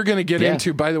 We were going to get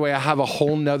into, by the way, I have a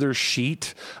whole nother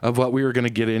sheet of what we were going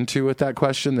to get into with that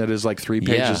question that is like 3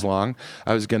 pages long.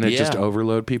 I was going to just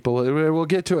overload people. We'll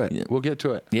get to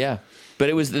it. Yeah. But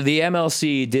it was the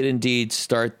MLC did indeed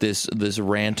start this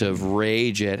rant of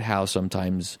rage at how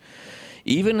sometimes,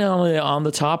 even on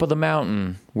the top of the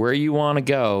mountain where you want to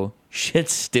go,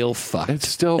 shit's still fucked. It's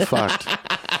still fucked.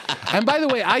 And by the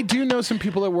way, I do know some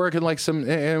people that work in like some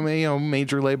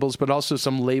major labels, but also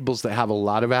some labels that have a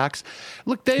lot of acts.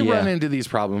 Look, they run into these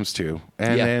problems too,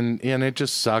 and it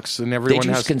just sucks. And everyone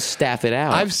can staff it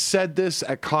out. I've said this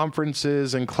at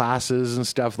conferences and classes and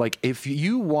stuff. Like, if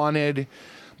you wanted.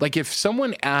 Like, if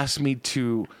someone asked me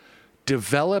to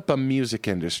develop a music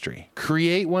industry,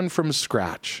 create one from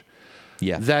scratch,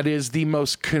 that is the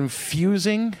most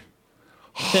confusing,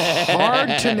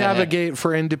 hard to navigate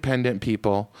for independent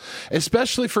people,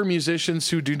 especially for musicians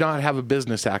who do not have a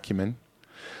business acumen,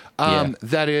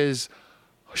 that is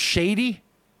shady,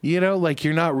 like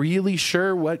you're not really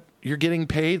sure what you're getting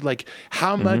paid. Like,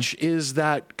 how much is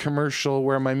that commercial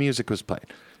where my music was played?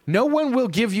 No one will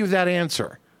give you that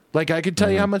answer. Like, I could tell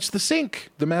you how much the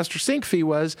master sync fee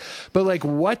was, but like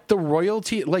what the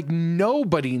royalty, like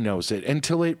nobody knows it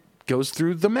until it goes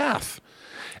through the math.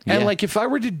 And like, if I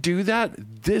were to do that,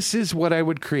 this is what I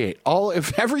would create.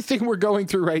 If everything we're going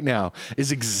through right now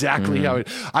is exactly how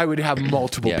I would have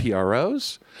multiple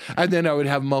PROs, and then I would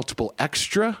have multiple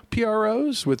extra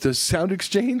PROs with the sound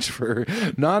exchange for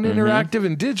non-interactive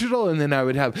and digital, and then I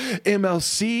would have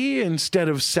MLC instead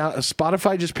of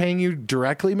Spotify just paying you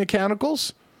directly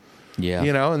mechanicals. Yeah.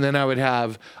 You know, and then I would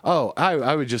have,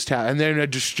 I would just have, and then a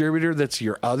distributor that's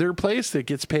your other place that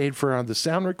gets paid for the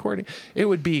sound recording. It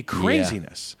would be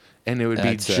craziness. And it would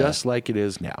be just like it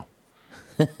is now.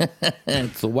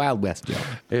 It's the Wild West, Joe.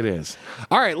 It is.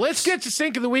 All right, let's get to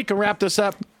Sync of the Week and wrap this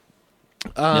up.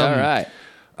 All right.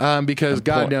 Because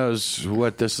God knows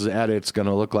what this is it's going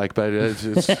to look like, but it's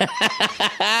we're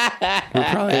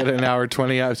probably at an hour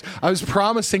 20 hours. I was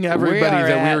promising everybody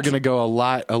that we were going to go a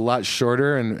lot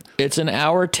shorter, and it's an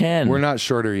hour 10. We're not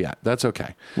shorter yet. That's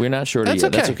okay. We're not shorter yet.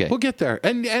 Okay. That's okay. We'll get there.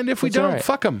 And if we don't,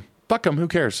 fuck them. Fuck them. Who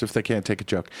cares if they can't take a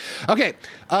joke? Okay.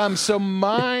 So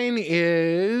mine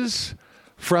is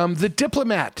from The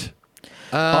Diplomat.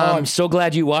 I'm so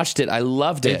glad you watched it. I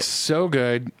loved it. It's so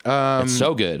good. It's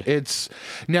so good.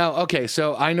 Okay,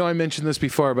 so I know I mentioned this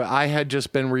before, but I had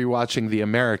just been rewatching The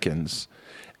Americans,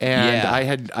 and I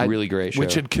had really great show,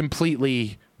 which had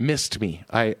completely missed me.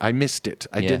 I missed it.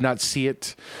 I did not see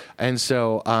it, and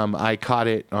so I caught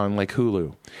it on like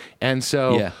Hulu, and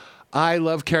so I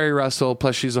love Carrie Russell.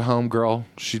 Plus, she's a home girl.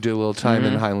 She did a little time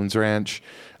in Highlands Ranch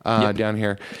down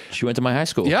here. She went to my high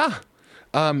school. Yeah,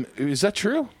 is that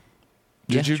true?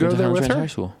 Did you go there with her? High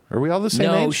school. Are we all the same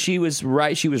age? No, she was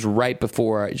right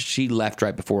before she left.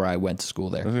 Right before I went to school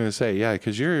there. I was going to say, yeah,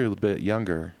 because you're a bit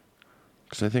younger.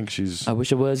 Because I think she's. I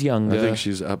wish I was younger. I think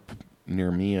she's up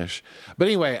near me-ish. But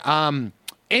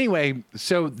anyway,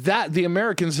 so The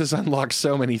Americans has unlocked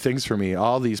so many things for me.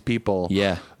 All these people,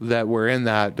 that were in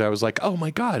that I was like, oh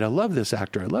my God, I love this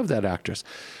actor. I love that actress.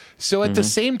 So at the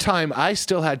same time, I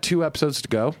still had 2 episodes to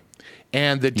go,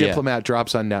 and The Diplomat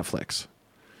drops on Netflix.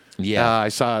 Yeah, I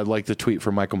saw like the tweet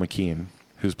from Michael McKean,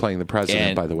 who's playing the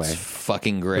president, by the way. It's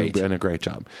fucking great. And a great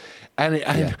job. And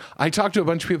I talked to a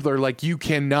bunch of people that are like, you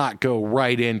cannot go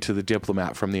right into The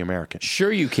Diplomat from The American.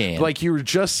 Sure you can. Like, you were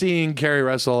just seeing Carrie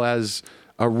Russell as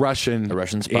a Russian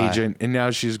spy agent, and now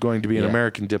she's going to be an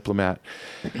American diplomat.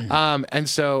 And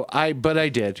so I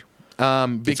did.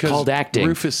 Because it's called acting.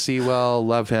 Rufus Sewell,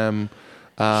 love him.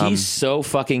 He's so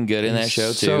fucking good in that show,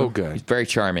 too. So good. He's very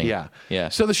charming. Yeah.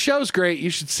 So the show's great. You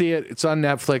should see it. It's on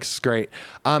Netflix. It's great.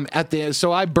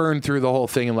 So I burned through the whole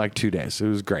thing in like 2 days. It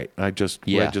was great. I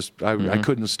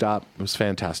couldn't stop. It was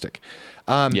fantastic.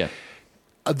 The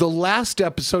last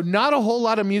episode, not a whole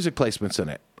lot of music placements in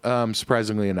it,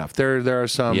 surprisingly enough. There are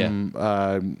some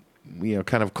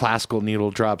kind of classical needle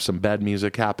drops, some bed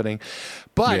music happening.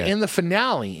 But in the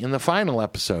finale, in the final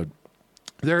episode,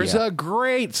 there's a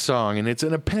great song, and it's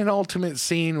in a penultimate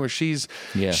scene where she's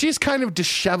kind of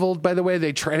disheveled. By the way,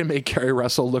 they try to make Carrie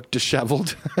Russell look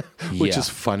disheveled, which is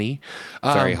funny.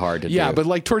 Very hard to do. Yeah, but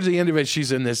like towards the end of it,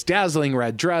 she's in this dazzling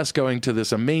red dress going to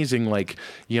this amazing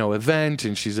event,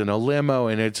 and she's in a limo,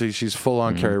 and she's full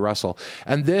on Carrie Russell.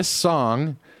 And this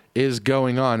song is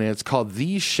going on, and it's called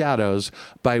 "These Shadows"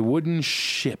 by Wooden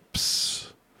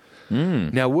Ships.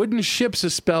 Now, Wooden Ships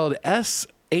is spelled SHJIPS.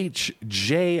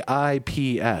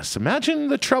 Imagine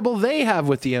the trouble they have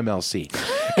with the MLC.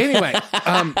 Anyway,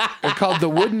 they're called the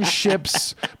Wooden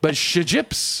Ships, but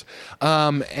Shijips.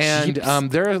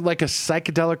 They're like a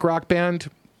psychedelic rock band.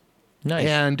 Nice.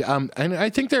 And I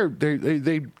think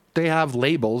they have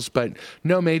labels, but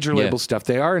no major label stuff.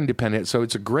 They are independent, so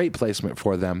it's a great placement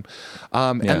for them.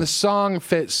 And the song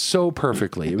fits so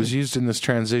perfectly. It was used in this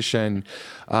transition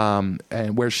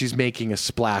and where she's making a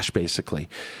splash, basically.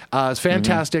 It's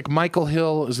fantastic. Michael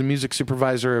Hill is the music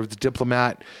supervisor of The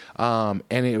Diplomat, and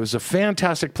it was a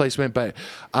fantastic placement. But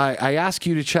I ask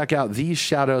you to check out These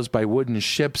Shadows by Wooden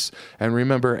Ships, and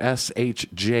remember SHJIPS.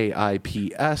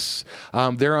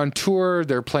 They're on tour.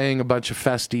 They're playing a bunch of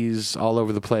festies all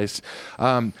over the place.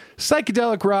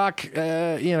 Psychedelic rock,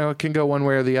 it can go one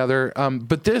way or the other.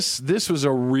 But this was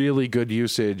a really good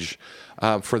usage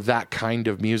for that kind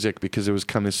of music because it was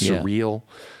kind of surreal.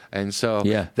 And so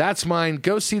that's mine.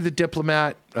 Go see The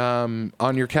Diplomat on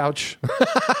your couch.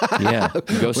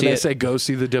 Go see it. I say go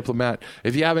see The Diplomat.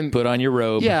 If you haven't, put on your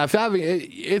robe. Yeah,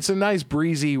 it's a nice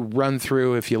breezy run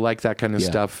through if you like that kind of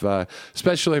stuff,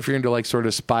 especially if you're into like sort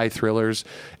of spy thrillers.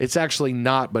 It's actually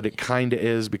not, but it kind of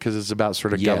is because it's about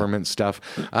sort of government stuff.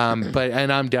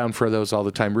 And I'm down for those all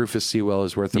the time. Rufus Sewell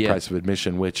is worth the price of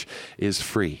admission, which is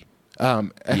free.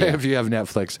 If you have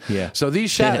Netflix. Yeah. So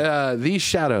these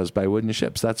Shadows by Wooden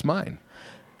Ships, that's mine.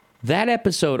 That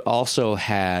episode also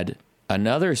had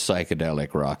another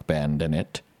psychedelic rock band in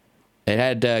it. It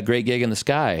had Great Gig in the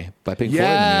Sky by Pink Floyd.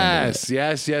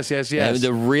 Yes. It was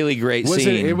a really great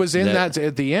scene. It was in that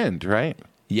at the end, right?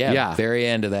 Yeah, very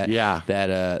end of that. Yeah,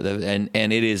 and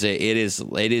it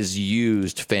is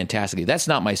used fantastically. That's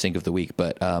not my sync of the week,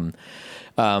 but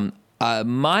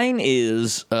mine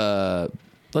is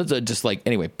let's just like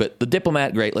anyway. But The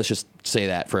Diplomat, great. Let's just say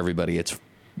that for everybody, it's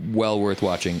well worth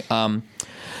watching.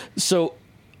 So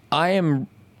I am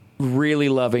really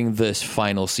loving this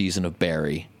final season of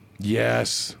Barry.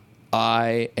 Yes,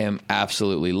 I am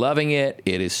absolutely loving it.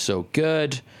 It is so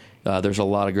good. There's a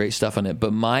lot of great stuff in it,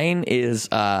 but mine is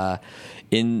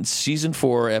in season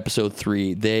 4, episode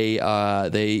 3. They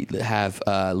have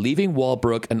 "Leaving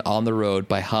Walbrook and On the Road"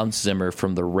 by Hans Zimmer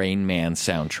from the Rain Man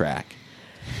soundtrack,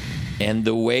 and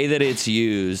the way that it's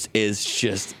used is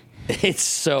just. It's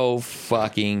so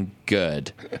fucking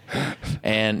good,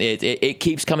 and it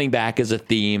keeps coming back as a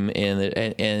theme, and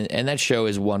that show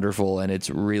is wonderful, and it's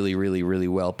really, really, really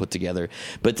well put together.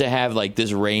 But to have like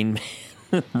this Rain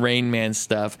Man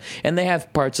stuff, and they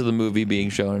have parts of the movie being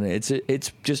shown.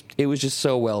 It was just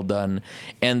so well done,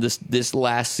 and this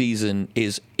last season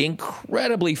is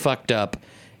incredibly fucked up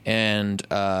and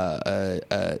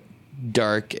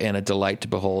dark and a delight to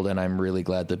behold. And I'm really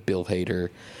glad that Bill Hader.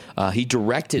 He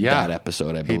directed that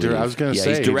episode, I believe. I was going to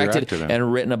say, he's directed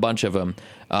and written a bunch of them.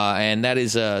 And that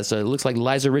is, so it looks like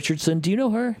Liza Richardson. Do you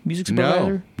know her? Music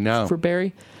supervisor? No. For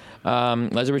Barry?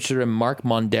 Liza Richardson and Mark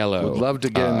Mondello. Would love to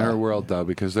get in her world, though,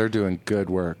 because they're doing good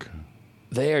work.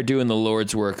 They are doing the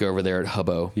Lord's work over there at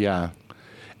Hubbo. Yeah.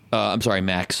 I'm sorry,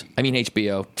 Max. I mean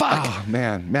HBO. Fuck! Oh,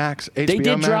 man. Max. HBO they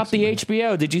did Max. drop the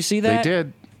HBO. Did you see that? They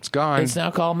did. It's gone. It's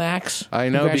now called Max. I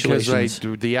know, because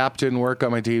the app didn't work on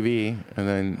my TV, and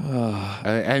then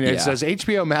it says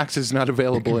HBO Max is not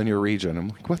available in your region. I'm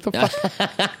like, what the fuck?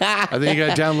 I think you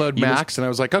got to download Max, and I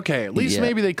was like, okay, at least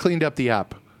maybe they cleaned up the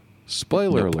app.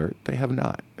 Spoiler alert, they have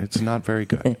not. It's not very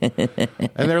good.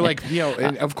 And they're like,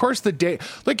 and of course the day,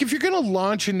 like if you're going to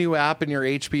launch a new app in your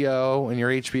HBO and your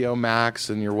HBO Max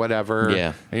and your whatever,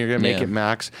 and you're going to make it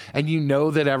Max, and you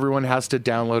know that everyone has to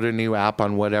download a new app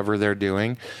on whatever they're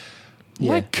doing,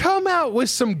 like come out with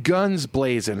some guns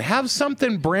blazing. Have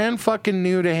something brand fucking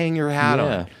new to hang your hat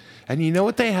on. And you know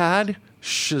what they had?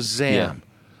 Shazam.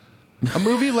 A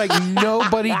movie like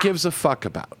nobody gives a fuck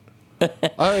about.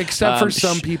 Except for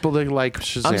some people that like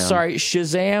Shazam. I'm sorry,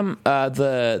 Shazam,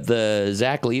 the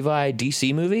Zach Levi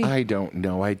DC movie? I don't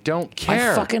know. I don't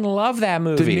care. I fucking love that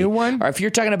movie. The new one? Or if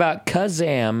you're talking about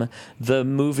Kazam, the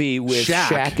movie with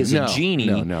Shaq as a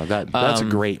genie. No, that's a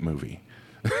great movie.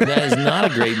 That is not a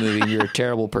great movie. You're a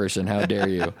terrible person. How dare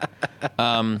you?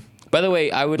 By the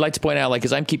way, I would like to point out,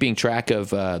 because I'm keeping track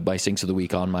of my syncs of the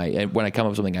week on and when I come up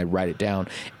with something, I write it down.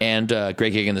 And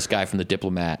Great Gig in the Sky from The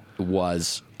Diplomat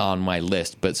was on my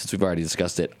list, but since we've already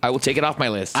discussed it, I will take it off my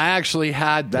list. I actually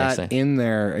had that in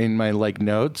there in my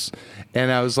notes,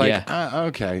 and I was like,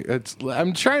 okay,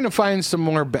 I'm trying to find some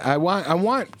more. I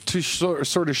want to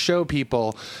sort of show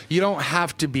people you don't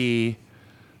have to be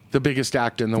the biggest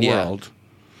actor in the world.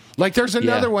 Like there's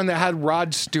another one that had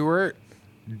Rod Stewart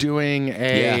doing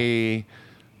a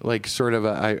sort of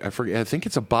I forget. I think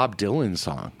it's a Bob Dylan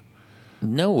song.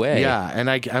 No way. Yeah,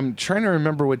 and I'm trying to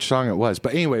remember which song it was,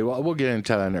 but anyway, we'll get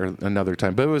into that another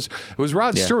time. But it was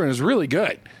Rod Stewart. And it was really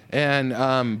good,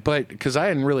 and but because I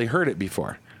hadn't really heard it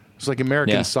before, it's like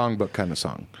American Songbook kind of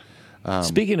song.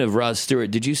 Speaking of Rod Stewart,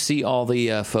 did you see all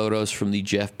the photos from the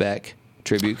Jeff Beck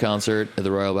tribute concert at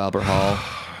the Royal Albert Hall?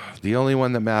 The only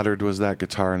one that mattered was that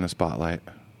guitar in the spotlight.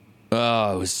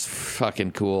 Oh, it was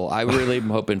fucking cool. I really am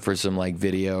hoping for some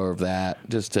video of that,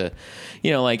 just to,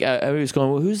 I was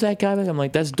going, well, who's that guy? I'm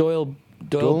like, that's Doyle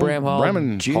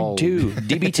Bramhall, Jude 2,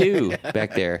 DB2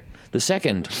 back there. The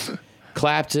second,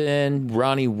 Clapton,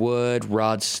 Ronnie Wood,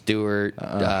 Rod Stewart,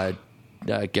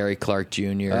 Gary Clark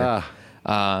Jr.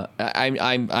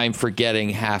 I'm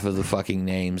forgetting half of the fucking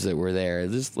names that were there.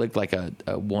 This looked like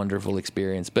a wonderful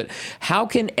experience. But how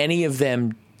can any of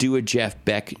them do a Jeff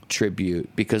Beck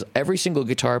tribute? Because every single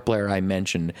guitar player I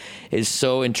mentioned is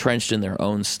so entrenched in their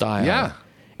own style. Yeah.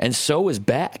 And so is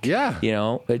Beck. Yeah.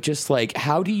 It just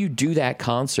how do you do that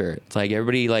concert? It's like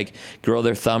everybody grow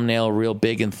their thumbnail real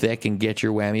big and thick and get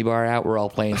your whammy bar out. We're all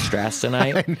playing Strass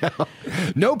tonight. I know.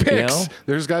 No pics.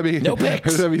 There's got to be no pics.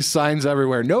 There's got to be signs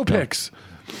everywhere. No pics.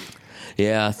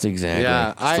 Yeah, that's exactly.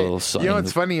 Yeah,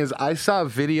 what's funny is I saw a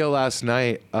video last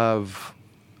night of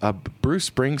a Bruce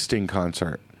Springsteen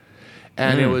concert.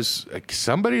 And it was like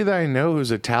somebody that I know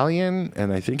who's Italian,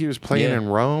 and I think he was playing in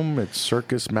Rome at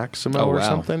Circus Maximo or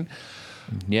something.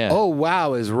 Yeah. Oh,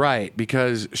 wow is right,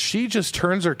 because she just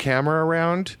turns her camera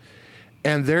around,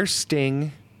 and there's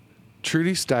Sting,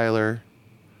 Trudy Styler,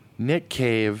 Nick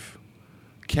Cave,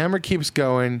 camera keeps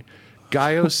going,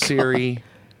 Guy Oseary,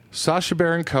 Sacha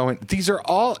Baron Cohen. These are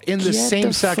all in the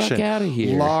same section. Fuck out of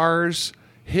here. Lars,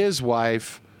 his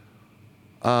wife,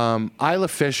 Isla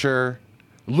Fisher,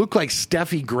 look like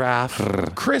Steffi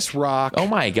Graf, Chris Rock. Oh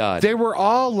my God. They were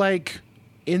all like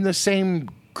in the same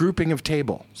grouping of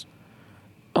tables.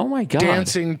 Oh my God.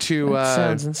 Dancing to that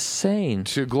sounds insane.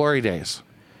 To Glory Days.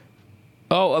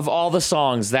 Oh, of all the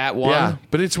songs, that one? Yeah,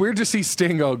 but it's weird to see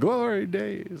Sting go, Glory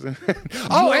Days. And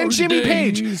Jimmy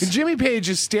Page. And Jimmy Page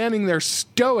is standing there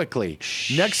stoically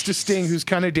next to Sting, who's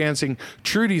kind of dancing.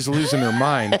 Trudy's losing her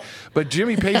mind. But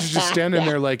Jimmy Page is just standing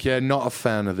there like, not a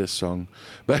fan of this song.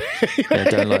 But I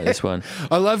don't like this one.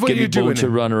 I love what you're doing. To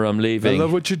runner, I'm leaving. I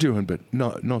love what you're doing, but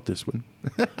not this one.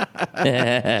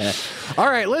 All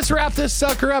right, let's wrap this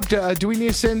sucker up. Do we need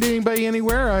to send anybody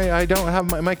anywhere? I don't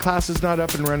have my class is not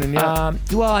up and running yet.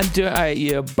 Well,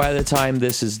 by the time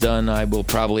this is done, I will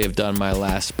probably have done my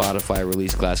last Spotify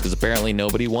release class because apparently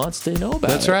nobody wants to know about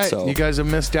it. That's right. So, you guys have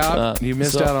missed out. You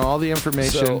missed out on all the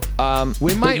information. So,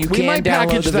 we might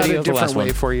package that a different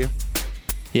way for you.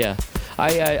 Yeah.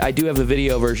 I do have the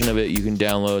video version of it. You can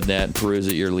download that and peruse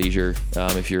at your leisure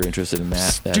if you're interested in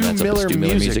that.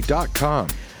 StuMillerMusic.com.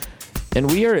 And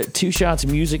we are at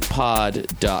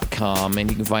 2ShotsMusicPod.com, and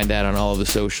you can find that on all of the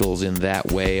socials in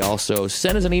that way. Also,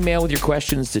 send us an email with your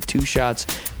questions to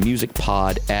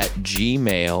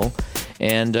 2ShotsMusicPod@gmail,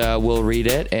 and we'll read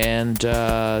it, and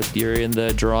you're in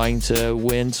the drawing to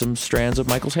win some strands of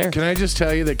Michael's hair. Can I just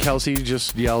tell you that Kelsey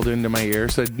just yelled into my ear,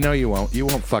 said, no, you won't. You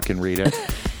won't fucking read it.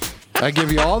 I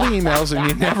give you all the emails and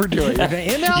you never do it.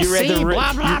 MLC,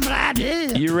 blah, blah, blah.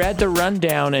 You read the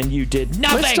rundown and you did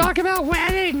nothing. Let's talk about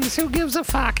weddings. Who gives a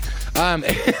fuck?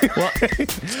 Make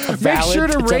valid, sure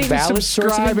to rate and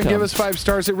subscribe subscribe and give us 5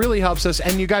 stars. It really helps us.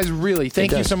 And you guys really,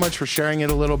 thank you so much for sharing it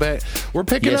a little bit. We're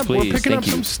picking up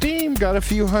some steam. Got a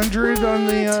few hundred on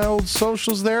the old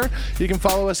socials there. You can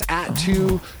follow us at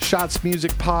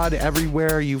 2ShotsMusicPod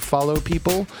everywhere you follow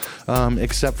people,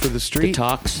 except for the street. The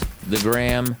talks, the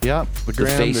gram. Yep, the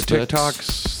gram, the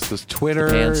TikToks, the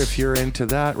Twitter, if you're into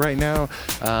that right now.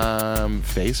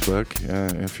 Facebook,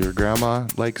 if your grandma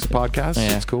likes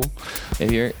podcasts, it's cool.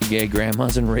 If you're gay,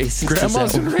 grandmas and racists.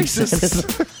 Grandmas and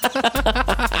racists.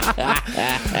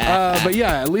 But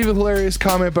yeah, leave a hilarious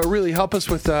comment, but really help us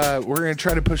with, we're going to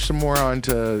try to push some more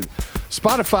onto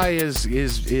Spotify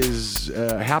is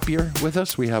happier with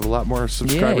us. We have a lot more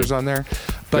subscribers on there.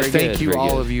 But thank you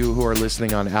all of you who are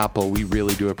listening on Apple. We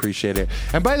really do appreciate it.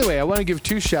 And by the way, I want to give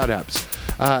 2 shout-outs.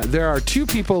 There are 2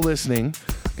 people listening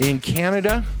in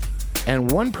Canada and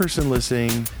 1 person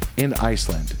listening in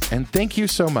Iceland. And thank you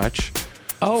so much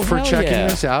for checking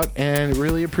us out, and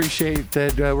really appreciate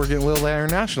that we're getting a little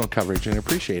international coverage, and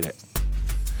appreciate it.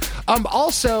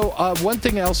 Also, one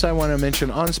thing else I want to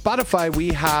mention, on Spotify, we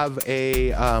have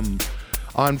a...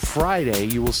 on Friday,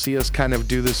 you will see us kind of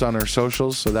do this on our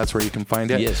socials, so that's where you can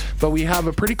find it. Yes. But we have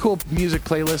a pretty cool music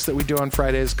playlist that we do on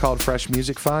Fridays called Fresh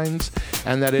Music Finds,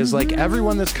 and that is like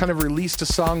everyone that's kind of released a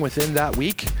song within that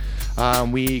week.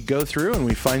 We go through and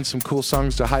we find some cool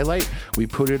songs to highlight. We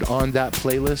put it on that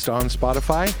playlist on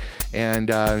Spotify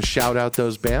and shout out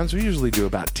those bands. We usually do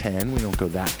about 10. We don't go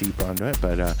that deep onto it,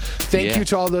 but thank you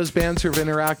to all those bands who have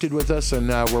interacted with us, and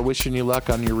we're wishing you luck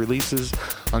on your releases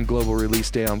on Global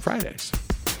Release Day on Fridays.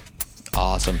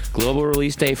 Awesome. Global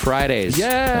Release Day Fridays.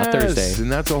 Yes. Not Thursday. And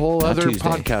that's a whole other Tuesday.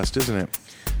 podcast, isn't it?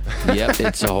 Yep,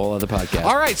 it's a whole other podcast.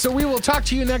 All right, so we will talk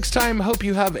to you next time. Hope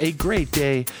you have a great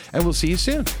day, and we'll see you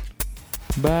soon.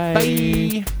 Bye.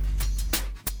 Bye.